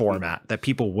fun format that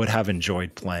people would have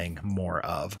enjoyed playing more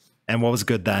of. And what was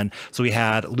good then? So we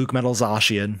had Luke Metal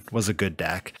Zacian was a good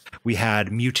deck. We had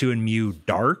Mewtwo and Mew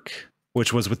Dark,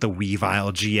 which was with the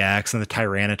Weavile GX and the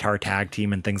Tyranitar tag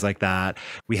team and things like that.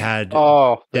 We had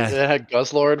it had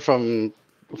Guzzlord from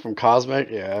Cosmic,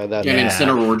 and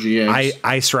Incineroar GX.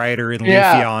 Ice Rider and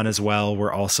Leafeon as well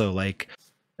were also like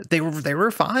they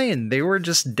were fine. They were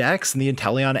just decks, and the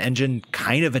Inteleon engine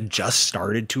kind of had just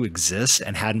started to exist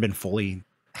and hadn't been fully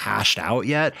hashed out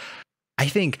yet. I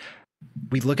think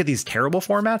we look at these terrible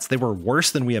formats, they were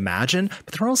worse than we imagined,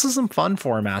 but there were also some fun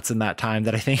formats in that time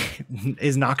that I think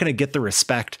is not going to get the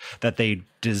respect that they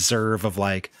deserve of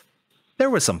like, there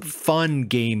was some fun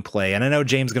gameplay. And I know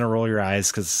James going to roll your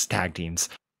eyes because tag teams.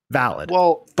 Valid.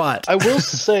 Well, but I will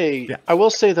say, yeah. I will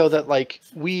say though that like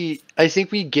I think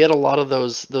we get a lot of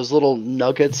those little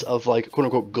nuggets of like quote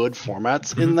unquote good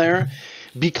formats in there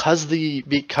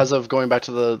because of going back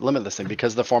to the limitless thing,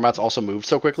 because the formats also moved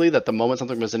so quickly that the moment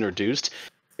something was introduced,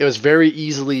 it was very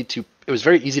easy to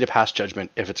pass judgment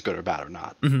if it's good or bad or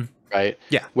not. Right.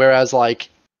 Yeah. Whereas like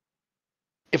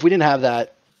if we didn't have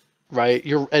that, right,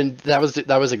 and that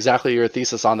was exactly your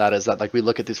thesis on that, is that like we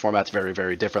look at these formats very,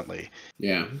 very differently.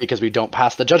 Yeah. Because we don't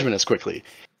pass the judgment as quickly.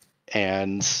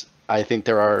 And I think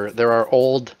there are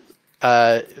old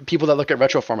people that look at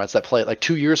retro formats that play it like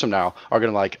 2 years from now are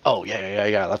gonna like, oh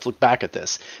yeah, let's look back at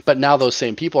this. But now those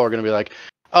same people are gonna be like,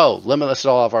 oh, Limitless did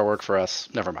all of our work for us,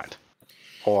 never mind.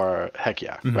 Or heck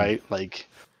yeah, right? Like,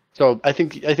 so I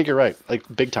think you're right, like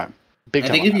big time. I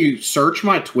think if you search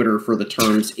my Twitter for the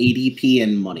terms ADP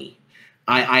and money,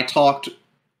 I talked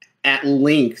at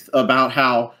length about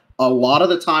how a lot of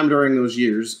the time during those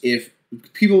years, if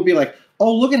people would be like,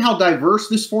 oh, look at how diverse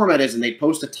this format is, and they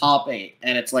post a top 8,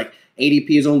 and it's like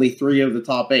ADP is only 3 of the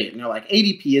top 8, and they're like,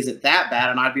 ADP isn't that bad,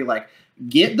 and I'd be like,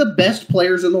 get the best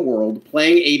players in the world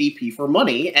playing ADP for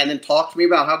money, and then talk to me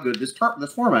about how good this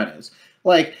format is.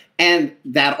 Like, and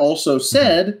that also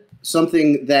said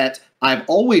something that I've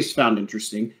always found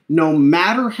interesting, no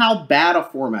matter how bad a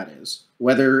format is,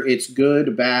 whether it's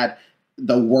good, bad,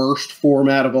 the worst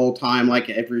format of all time, like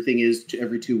everything is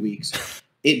every 2 weeks,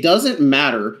 it doesn't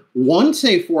matter. Once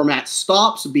a format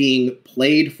stops being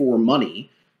played for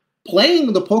money,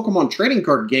 playing the Pokemon trading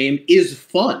card game is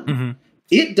fun.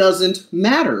 It doesn't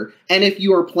matter. And if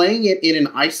you are playing it in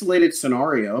an isolated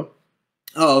scenario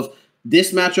of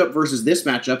this matchup versus this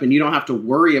matchup, and you don't have to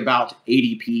worry about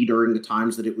ADP during the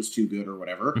times that it was too good or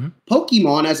whatever,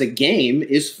 Pokemon as a game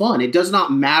is fun. It does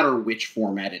not matter which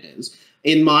format it is,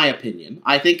 in my opinion.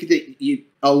 I think that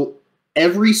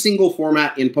every single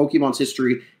format in Pokemon's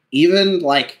history, even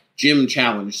like gym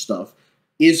challenge stuff,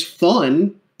 is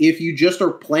fun if you just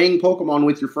are playing Pokemon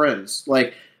with your friends.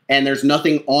 Like, and there's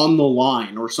nothing on the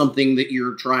line or something that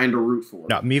you're trying to root for.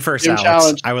 No, me first, Gym Alex.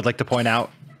 challenge. I would like to point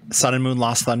out Sun and Moon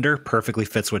Lost Thunder perfectly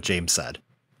fits what James said.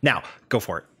 Now, go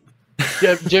for it.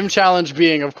 Gym challenge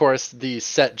being, of course, the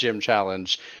set gym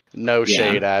challenge. No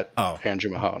shade at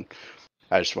Andrew Mahone.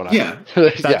 I just want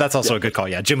to. That's also a good call.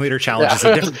 Yeah, Gym Leader Challenge is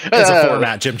a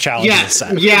format. Gym Challenge is a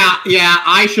set. Yeah.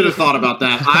 I should have thought about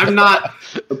that. I'm not.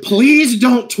 Please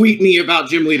don't tweet me about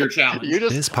Gym Leader Challenge.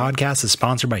 This podcast is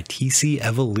sponsored by TC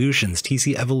Evolutions.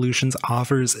 TC Evolutions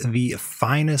offers the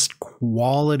finest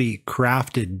quality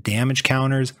crafted damage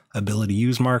counters, ability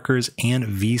use markers, and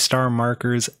V-Star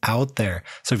markers out there.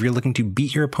 So if you're looking to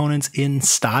beat your opponents in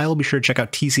style, be sure to check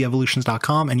out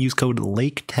tcevolutions.com and use code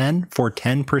LAKE10 for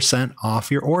 10%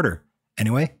 off your order.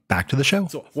 Anyway, back to the show.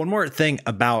 So one more thing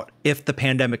about if the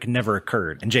pandemic never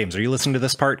occurred. And James, are you listening to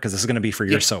this part? Because this is going to be for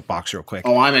your soapbox real quick.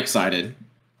 Oh, I'm excited.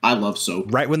 I love soap.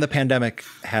 Right when the pandemic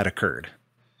had occurred,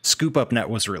 Scoop Up Net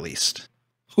was released.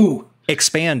 Ooh.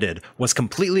 Expanded was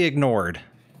completely ignored,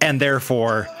 and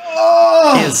therefore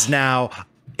is now,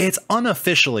 it's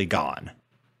unofficially gone.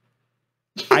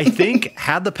 I think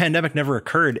had the pandemic never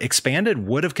occurred, Expanded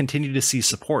would have continued to see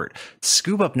support.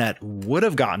 Scoop Up Net would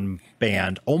have gotten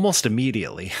banned almost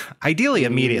immediately. Ideally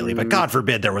immediately, but God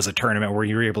forbid there was a tournament where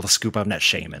you were able to Scoop Up Net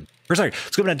Shaman. Or sorry,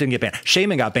 Scoop Up Net didn't get banned.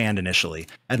 Shaman got banned initially,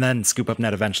 and then Scoop Up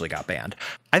Net eventually got banned.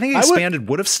 I think Expanded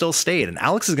would have still stayed, and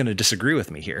Alex is going to disagree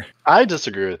with me here. I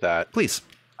disagree with that. Please.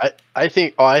 I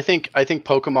think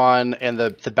Pokemon and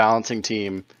the balancing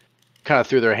team kind of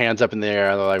threw their hands up in the air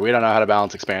and they're like, we don't know how to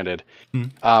balance Expanded.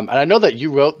 And I know that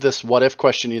you wrote this what if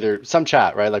question, either some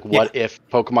chat, right? Like, what if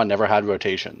Pokemon never had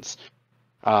rotations?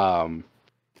 Like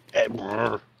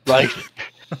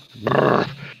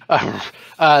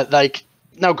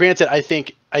now granted, I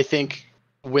think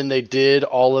when they did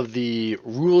all of the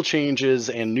rule changes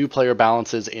and new player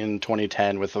balances in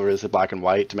 2010 with the Black and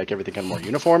White to make everything kind of more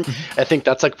uniform, I think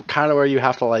that's like kind of where you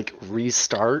have to like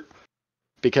restart,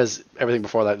 because everything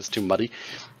before that is too muddy.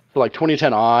 So like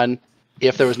 2010 on,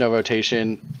 if there was no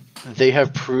rotation, they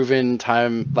have proven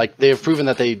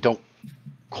that they don't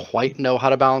quite know how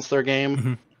to balance their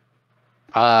game.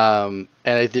 And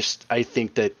I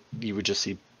think that you would just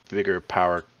see bigger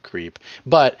power creep.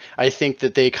 But I think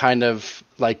that they kind of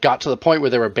like got to the point where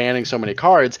they were banning so many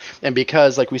cards, and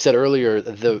because like we said earlier,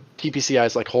 the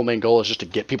TPCI's like whole main goal is just to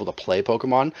get people to play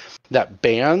Pokemon, that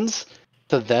bans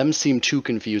to them seem too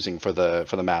confusing for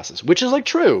the masses, which is like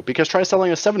true, because try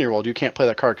selling a 7-year-old you can't play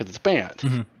that card because it's banned.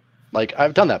 Mm-hmm. Like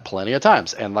I've done that plenty of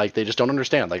times, and like they just don't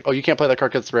understand. Like, oh, you can't play that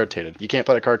card because it's rotated. You can't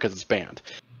play that card because it's banned.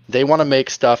 They want to make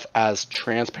stuff as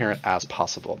transparent as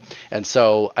possible, and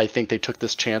so I think they took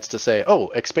this chance to say, "Oh,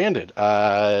 expanded.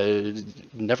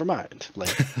 Never mind."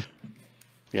 Like,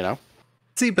 you know.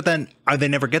 See, but then they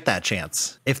never get that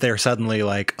chance if they're suddenly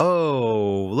like,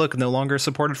 "Oh, look, no longer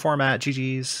supported format."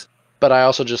 GG's. But I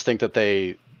also just think that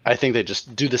I think they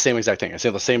just do the same exact thing. I see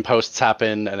the same posts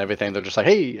happen and everything. They're just like,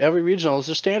 "Hey, every regional is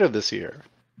just standard this year,"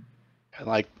 and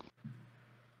like.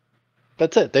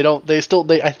 That's it.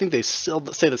 I think they still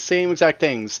say the same exact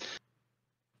things,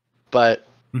 but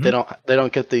they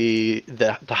don't get the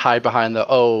hype behind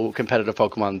the competitive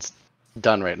Pokemon's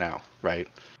done right now, right?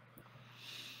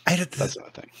 That's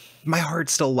the thing. My heart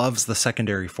still loves the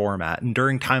secondary format, and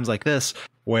during times like this,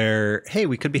 where hey,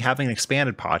 we could be having an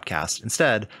expanded podcast.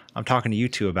 Instead, I'm talking to you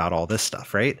two about all this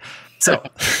stuff, right? So,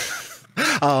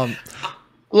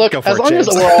 look, as long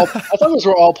as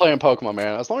we're all playing Pokemon,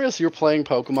 man. As long as you're playing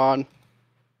Pokemon.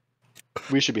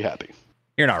 We should be happy.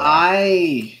 You're not wrong.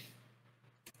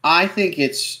 I think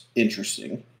it's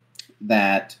interesting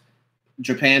that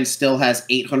Japan still has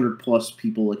 800 plus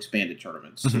people expanded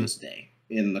tournaments to this day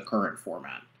in the current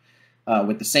format,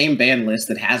 with the same ban list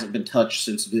that hasn't been touched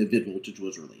since Vivid Voltage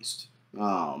was released.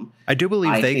 I do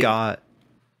believe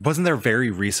wasn't there very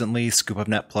recently Scoop of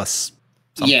Net plus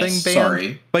something banned?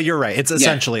 Sorry. But you're right. It's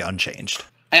essentially unchanged.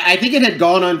 I think it had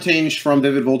gone unchanged from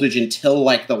Vivid Voltage until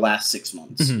like the last 6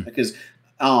 months, because,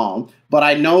 but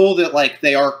I know that like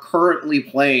they are currently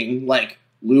playing like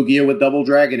Lugia with Double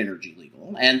Dragon Energy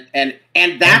legal, and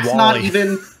that's not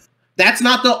even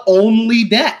the only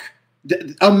deck.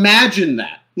 Imagine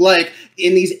that, like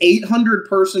in these 800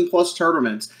 person plus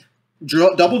tournaments,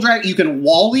 Double Dragon, you can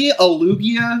Wally a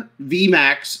Lugia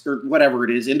VMAX or whatever it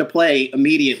is into play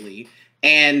immediately,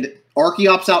 and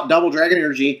Archeops out Double Dragon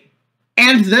Energy.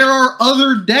 And there are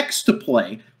other decks to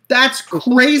play. That's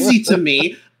crazy to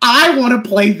me. I want to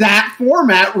play that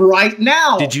format right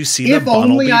now. Did you see the If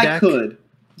only I could.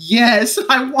 Yes,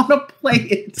 I want to play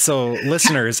it. So,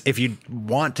 listeners, if you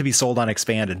want to be sold on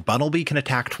expanded, Bunnelby can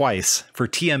attack twice. For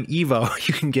TM Evo,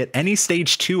 you can get any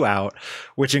stage 2 out,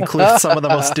 which includes some of the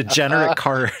most degenerate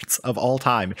cards of all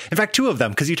time. In fact, 2 of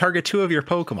them, because you target 2 of your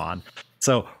Pokemon.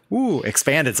 So,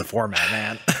 expanded's a format,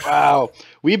 man. Wow.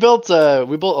 We built a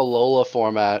Alola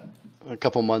format a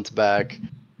couple months back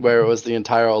where it was the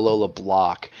entire Alola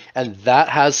block. And that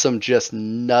has some just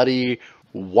nutty,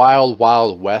 wild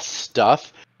West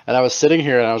stuff. And I was sitting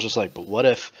here and I was just like, but what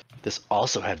if this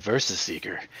also had Versus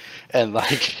Seeker? And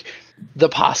like the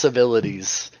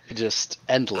possibilities, just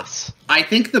endless. I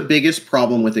think the biggest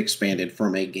problem with expanded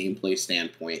from a gameplay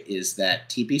standpoint is that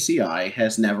TPCI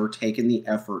has never taken the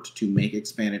effort to make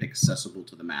expanded accessible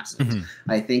to the masses.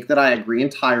 I think that I agree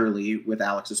entirely with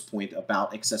Alex's point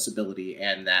about accessibility,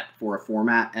 and that for a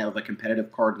format of a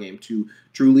competitive card game to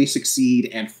truly succeed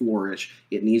and flourish,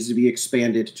 it needs to be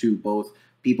expanded to both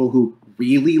people who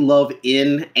really love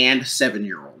and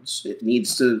 7-year-olds. It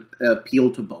needs to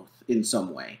appeal to both in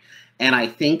some way. And I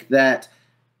think that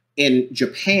in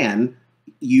Japan,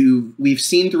 we've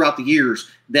seen throughout the years,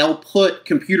 they'll put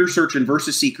Computer Search and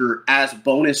Versus Seeker as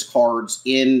bonus cards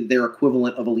in their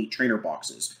equivalent of Elite Trainer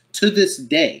boxes. To this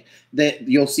day, that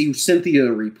you'll see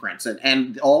Cynthia reprints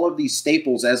and all of these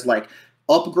staples as like,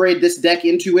 upgrade this deck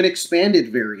into an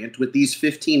expanded variant with these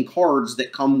 15 cards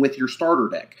that come with your starter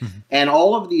deck. And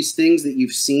all of these things that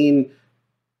you've seen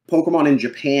Pokemon in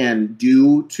Japan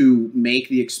do to make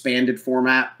the expanded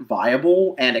format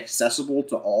viable and accessible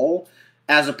to all,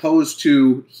 as opposed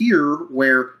to here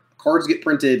where cards get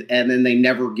printed and then they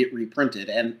never get reprinted.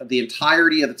 And the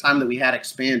entirety of the time that we had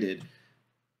expanded,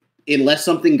 unless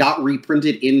something got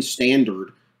reprinted in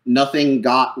standard, nothing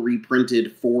got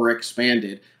reprinted for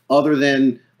expanded, other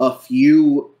than a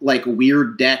few like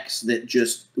weird decks that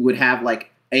just would have like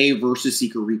a Versus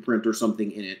Seeker reprint or something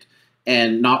in it,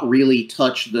 and not really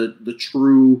touch the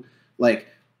true like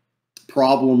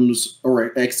problems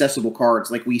or accessible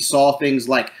cards. Like we saw things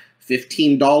like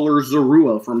 $15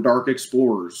 Zorua from Dark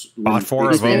Explorers. Bought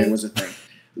 4 of them. Was a thing.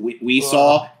 We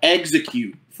saw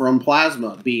Execute from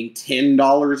Plasma being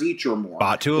 $10 each or more.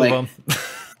 Bought 2 of them.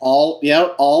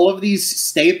 all of these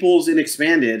staples in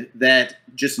expanded that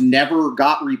just never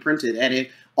got reprinted, and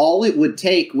all it would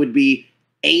take would be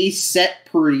a set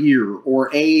per year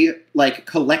or a like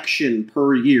collection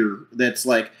per year that's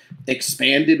like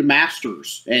expanded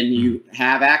masters, and you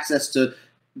have access to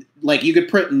like you could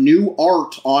print new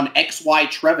art on XY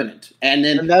Trevenant, and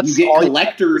then you get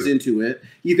collectors into it.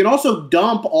 You can also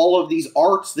dump all of these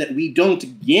arts that we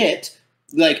don't get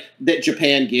like that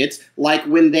Japan gets, like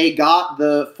when they got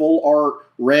the full art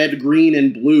red, green,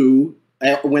 and blue,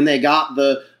 when they got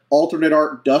the alternate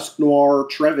art Dusk Noir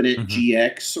Trevenant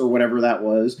GX or whatever that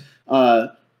was,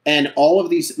 and all of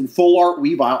these full art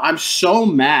Weavile. I'm so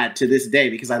mad to this day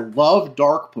because I love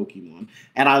Dark Pokemon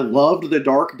and I loved the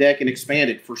Dark deck and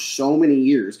Expanded for so many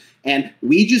years, and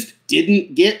we just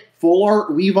didn't get full art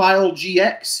Weavile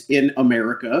GX in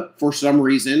America for some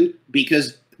reason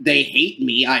because they hate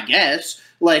me, I guess.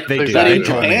 Like, They do. but in They do.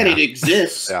 Japan it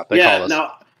exists. Yeah, they call us.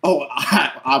 No. Oh,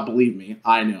 I believe me.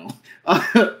 I know.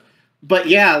 But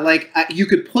yeah, like you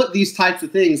could put these types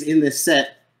of things in this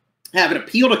set, have it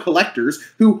appeal to collectors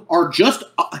who are just.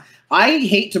 I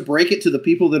hate to break it to the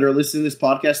people that are listening to this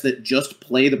podcast that just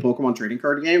play the Pokemon trading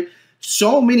card game.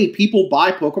 So many people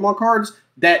buy Pokemon cards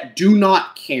that do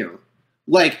not care.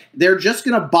 Like, they're just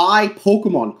going to buy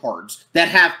Pokemon cards that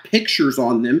have pictures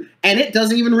on them, and it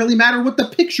doesn't even really matter what the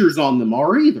pictures on them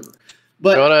are either.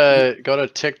 But go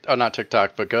to not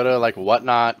TikTok, but go to like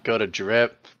Whatnot, go to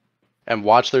Drip, and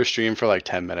watch their stream for like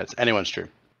 10 minutes. Anyone's stream.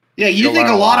 yeah, you think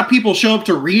a lot of people show up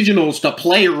to regionals to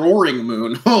play Roaring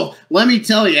Moon. Oh, let me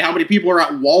tell you how many people are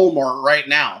at Walmart right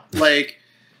now. Like,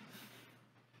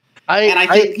 I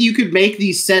think you could make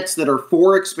these sets that are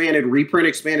for expanded, reprint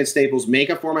expanded staples, make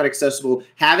a format accessible,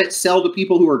 have it sell to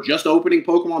people who are just opening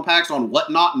Pokemon packs on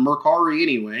Whatnot and Mercari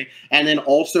anyway, and then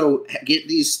also get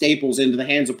these staples into the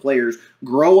hands of players,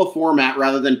 grow a format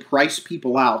rather than price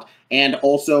people out, and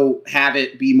also have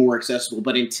it be more accessible.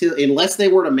 But unless they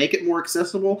were to make it more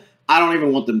accessible, I don't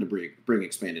even want them to bring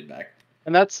expanded back.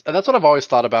 And that's what I've always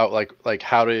thought about, like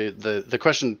how do the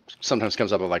question sometimes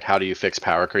comes up of like, how do you fix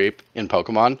power creep in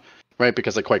Pokemon, right?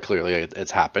 Because like quite clearly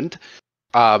it's happened,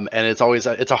 and it's always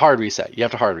it's a hard reset. You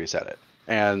have to hard reset it,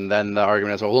 and then the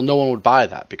argument is, well, no one would buy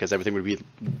that because everything would be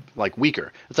like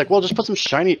weaker. It's like, well, just put some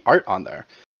shiny art on there.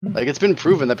 Like, it's been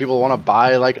proven that people want to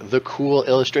buy like the cool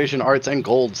illustration arts and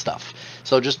gold stuff.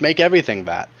 So just make everything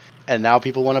that. And now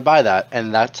people want to buy that,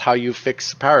 and that's how you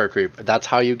fix power creep. That's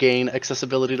how you gain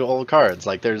accessibility to old cards.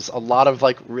 Like, there's a lot of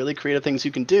like really creative things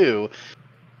you can do,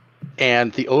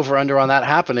 and the over/under on that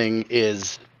happening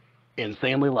is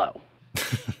insanely low.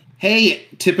 Hey,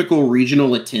 typical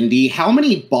regional attendee, how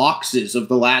many boxes of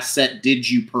the last set did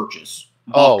you purchase?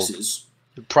 Boxes.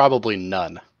 Oh, probably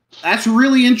none. That's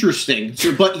really interesting.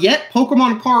 So, but yet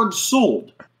Pokemon cards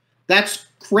sold. That's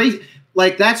crazy.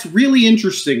 Like, that's really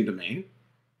interesting to me.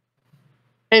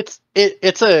 It's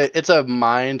a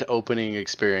mind-opening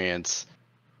experience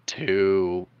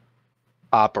to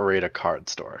operate a card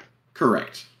store.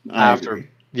 Correct.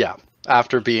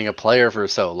 After being a player for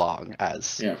so long,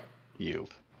 as you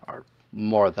are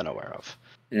more than aware of.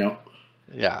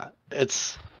 Yeah.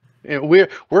 It's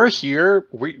we're here.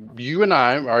 You and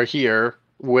I are here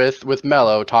with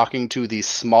Mello talking to the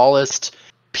smallest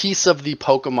piece of the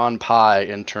Pokemon pie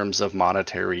in terms of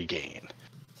monetary gain.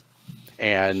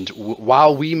 And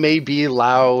while we may be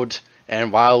loud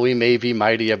and while we may be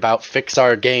mighty about fix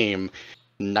our game,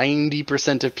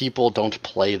 90% of people don't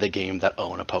play the game that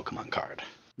own a Pokemon card.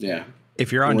 Yeah.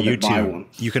 If you're on YouTube,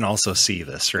 you can also see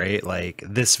this, right? Like,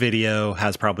 this video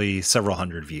has probably several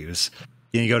hundred views.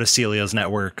 You go to Celio's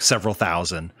network, several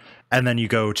thousand. And then you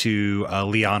go to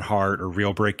Leon Hart or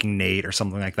Real Breaking Nate or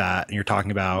something like that, and you're talking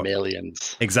about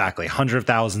millions. Exactly. Hundreds of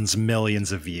thousands,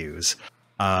 millions of views.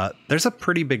 There's a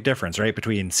pretty big difference, right?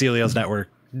 Between Celio's network,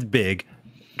 big,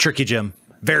 Tricky Jim,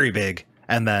 very big,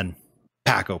 and then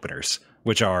pack openers,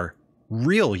 which are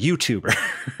real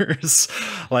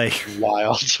YouTubers. Like,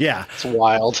 wild. Yeah. It's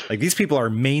wild. Like, these people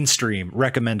are mainstream,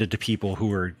 recommended to people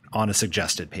who are on a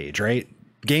suggested page, right?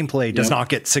 Gameplay does not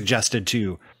get suggested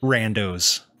to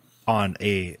randos on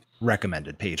a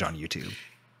recommended page on YouTube.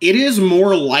 It is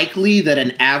more likely that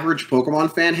an average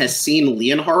Pokemon fan has seen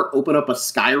Leonhardt open up a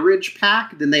Skyridge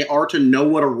pack than they are to know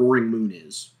what a Roaring Moon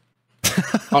is.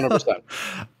 100%.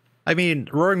 I mean,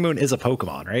 Roaring Moon is a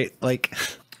Pokemon, right? Like,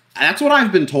 that's what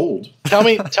I've been told. Tell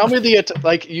me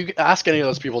like, you ask any of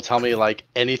those people, tell me like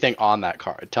anything on that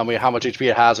card. Tell me how much HP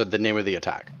it has or the name of the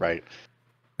attack, right?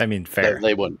 I mean, fair.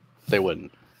 They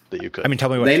wouldn't. That you could. I mean, tell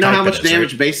me what they know how much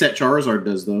damage right? base set Charizard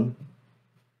does, though.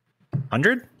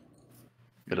 100?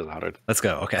 It is 100. Let's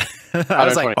go. Okay. I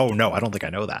was like, oh no, I don't think I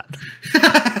know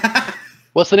that.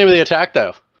 What's the name of the attack,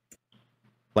 though?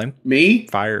 Flame? Me?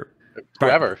 Fire.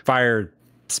 Whoever. Fire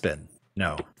spin.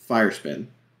 No. Fire spin.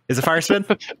 Is it fire spin?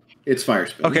 It's fire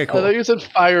spin. Okay, cool. I thought you said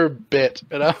fire bit,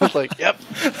 and I was like, yep,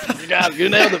 you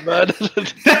nailed it, bud.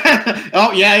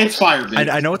 Oh yeah, it's fire bit.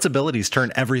 I know its abilities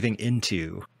turn everything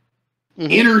into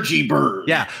energy burn.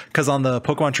 Yeah, because on the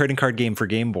Pokemon trading card game for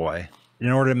Game Boy, in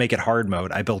order to make it hard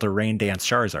mode, I built a Rain Dance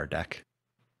Charizard deck.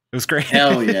 It was great.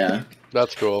 Hell yeah.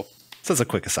 That's cool. So that's a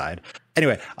quick aside.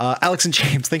 Anyway, Alex and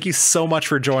James, thank you so much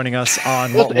for joining us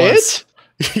on That's what was. it?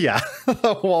 Yeah,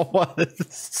 what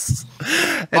was.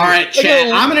 All right,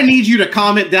 chat. I'm going to need you to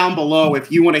comment down below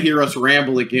if you want to hear us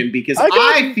ramble again, because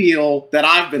I feel that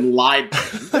I've been lied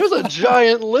to. There's a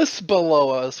giant list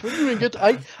below us. We didn't even get to,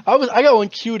 I got one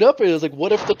queued up. It was like,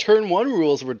 what if the turn 1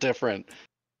 rules were different?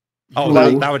 Oh,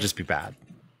 that would just be bad.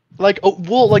 Like,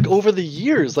 like over the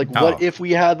years, like what if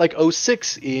we had like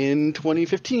 06 in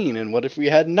 2015, and what if we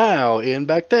had now in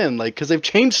back then? Like, because they've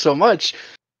changed so much.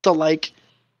 So like,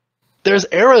 there's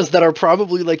eras that are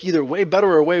probably like either way better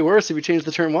or way worse if you change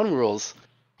the turn 1 rules.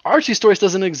 Archie Stories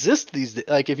doesn't exist these days.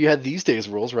 Like if you had these days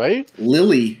rules, right?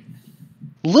 Lily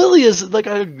is like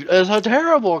a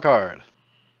terrible card.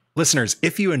 Listeners,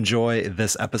 if you enjoy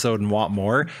this episode and want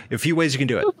more, a few ways you can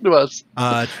do it. To us.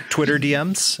 Twitter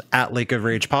DMs at Lake of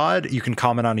Rage Pod. You can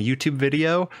comment on a YouTube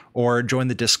video or join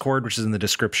the Discord, which is in the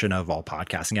description of all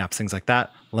podcasting apps, things like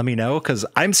that. Let me know, because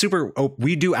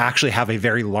we do actually have a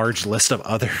very large list of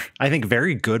other, I think,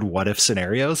 very good what if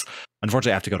scenarios.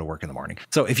 Unfortunately, I have to go to work in the morning.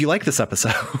 So if you like this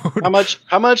episode,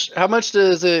 how much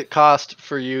does it cost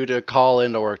for you to call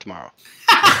into work tomorrow?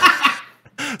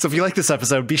 So if you like this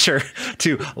episode, be sure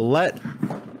to let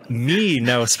me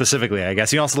know specifically. I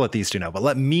guess you can also let these two know, but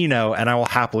let me know, and I will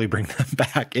happily bring them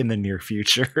back in the near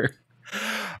future.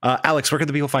 Alex, where can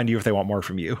the people find you if they want more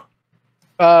from you?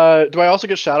 Do I also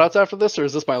get shout outs after this, or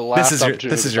is this my last opportunity?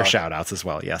 This is your shout outs as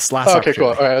well. Yes. Okay, cool.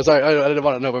 All right. Sorry, I didn't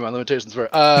want to know what my limitations were.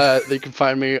 You can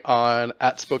find me on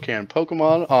 @Spokane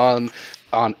Pokemon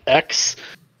on X,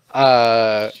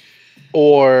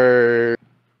 or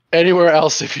anywhere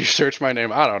else if you search my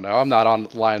name. I don't know. I'm not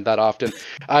online that often.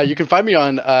 You can find me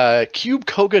on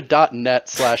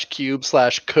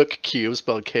cubekoga.net/cube/cookcube,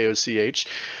 spelled KOCH.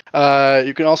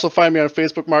 You can also find me on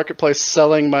Facebook Marketplace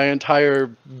selling my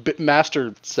entire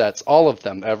master sets, all of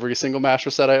them, every single master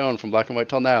set I own from Black and White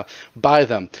till now. Buy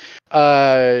them.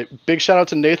 Big shout out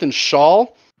to Nathan Shaw.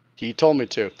 He told me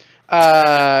to.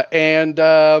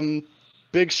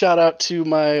 Big shout out to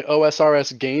my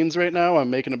OSRS gains right now. I'm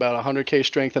making about 100k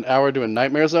strength an hour doing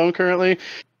Nightmare Zone currently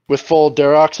with full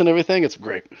Durox and everything. It's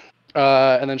great.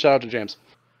 And then shout out to James.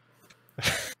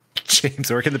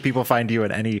 James, where can the people find you,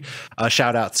 and any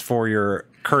shout outs for your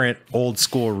current old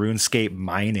school RuneScape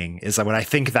mining? Is that what I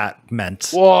think that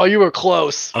meant? Whoa, you were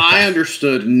close. Okay. I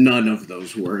understood none of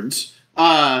those words.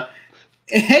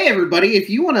 Hey, everybody, if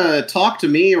you want to talk to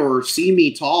me or see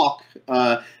me talk,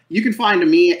 you can find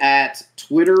me at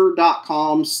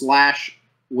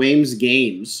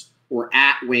twitter.com/WamesGames or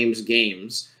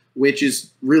 @WamesGames, which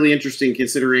is really interesting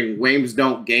considering Wames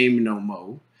don't game no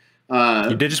mo.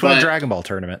 You did just win a Dragon Ball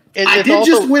tournament. I did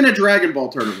just win a Dragon Ball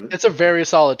tournament. It's a very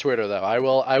solid Twitter, though. I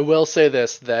will say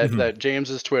this, that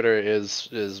James's Twitter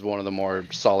is one of the more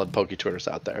solid Poke Twitters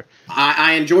out there.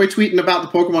 I enjoy tweeting about the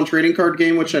Pokemon trading card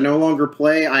game, which I no longer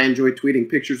play. I enjoy tweeting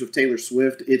pictures of Taylor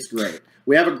Swift. It's great.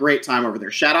 We have a great time over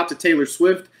there. Shout out to Taylor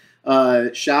Swift.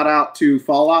 Shout out to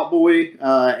Fallout Boy.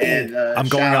 I'm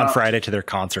going on Friday to their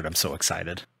concert. I'm so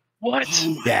excited. What?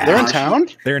 Yeah. They're in town?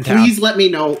 They're in town. Please let me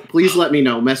know. Please let me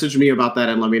know. Message me about that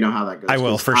and let me know how that goes. I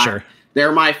will, for sure.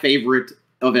 They're my favorite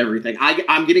of everything.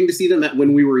 I'm getting to see them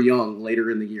when we were young later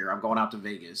in the year. I'm going out to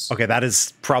Vegas. Okay, that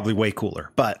is probably way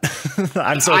cooler, but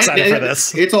I'm so excited for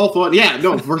this. It's all fun. Yeah,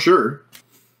 no, for sure.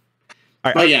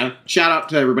 All right. But yeah, shout out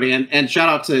to everybody, and shout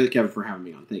out to Kevin for having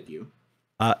me on. Thank you.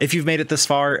 If you've made it this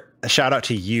far, a shout out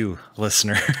to you,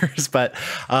 listeners. But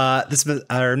this is the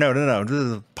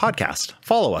podcast.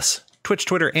 Follow us. Twitch,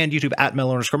 Twitter, and YouTube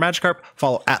 @Mel_Magikarp.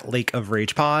 Follow @Lake of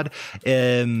Rage Pod.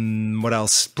 What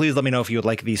else? Please let me know if you would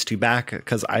like these two back,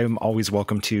 because I'm always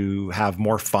welcome to have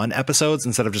more fun episodes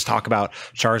instead of just talk about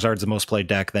Charizard's the most played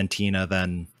deck, then Tina,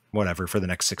 then whatever for the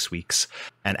next 6 weeks.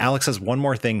 And Alex has one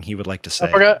more thing he would like to say.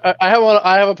 I forgot. I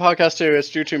have a podcast too. It's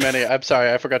Too Many. I'm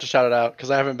sorry, I forgot to shout it out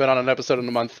because I haven't been on an episode in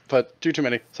a month. But Too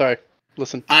Many. Sorry.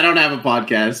 Listen. I don't have a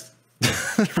podcast.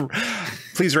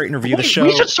 Please rate and review the show.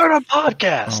 We should start a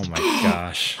podcast. Oh my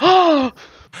gosh.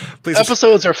 Please.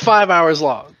 Episodes are 5 hours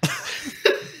long.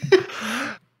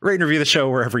 Rate and review the show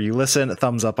wherever you listen.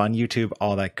 Thumbs up on YouTube,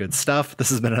 all that good stuff. This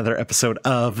has been another episode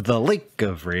of the Lake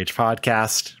of Rage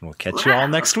podcast. We'll catch you all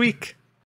next week.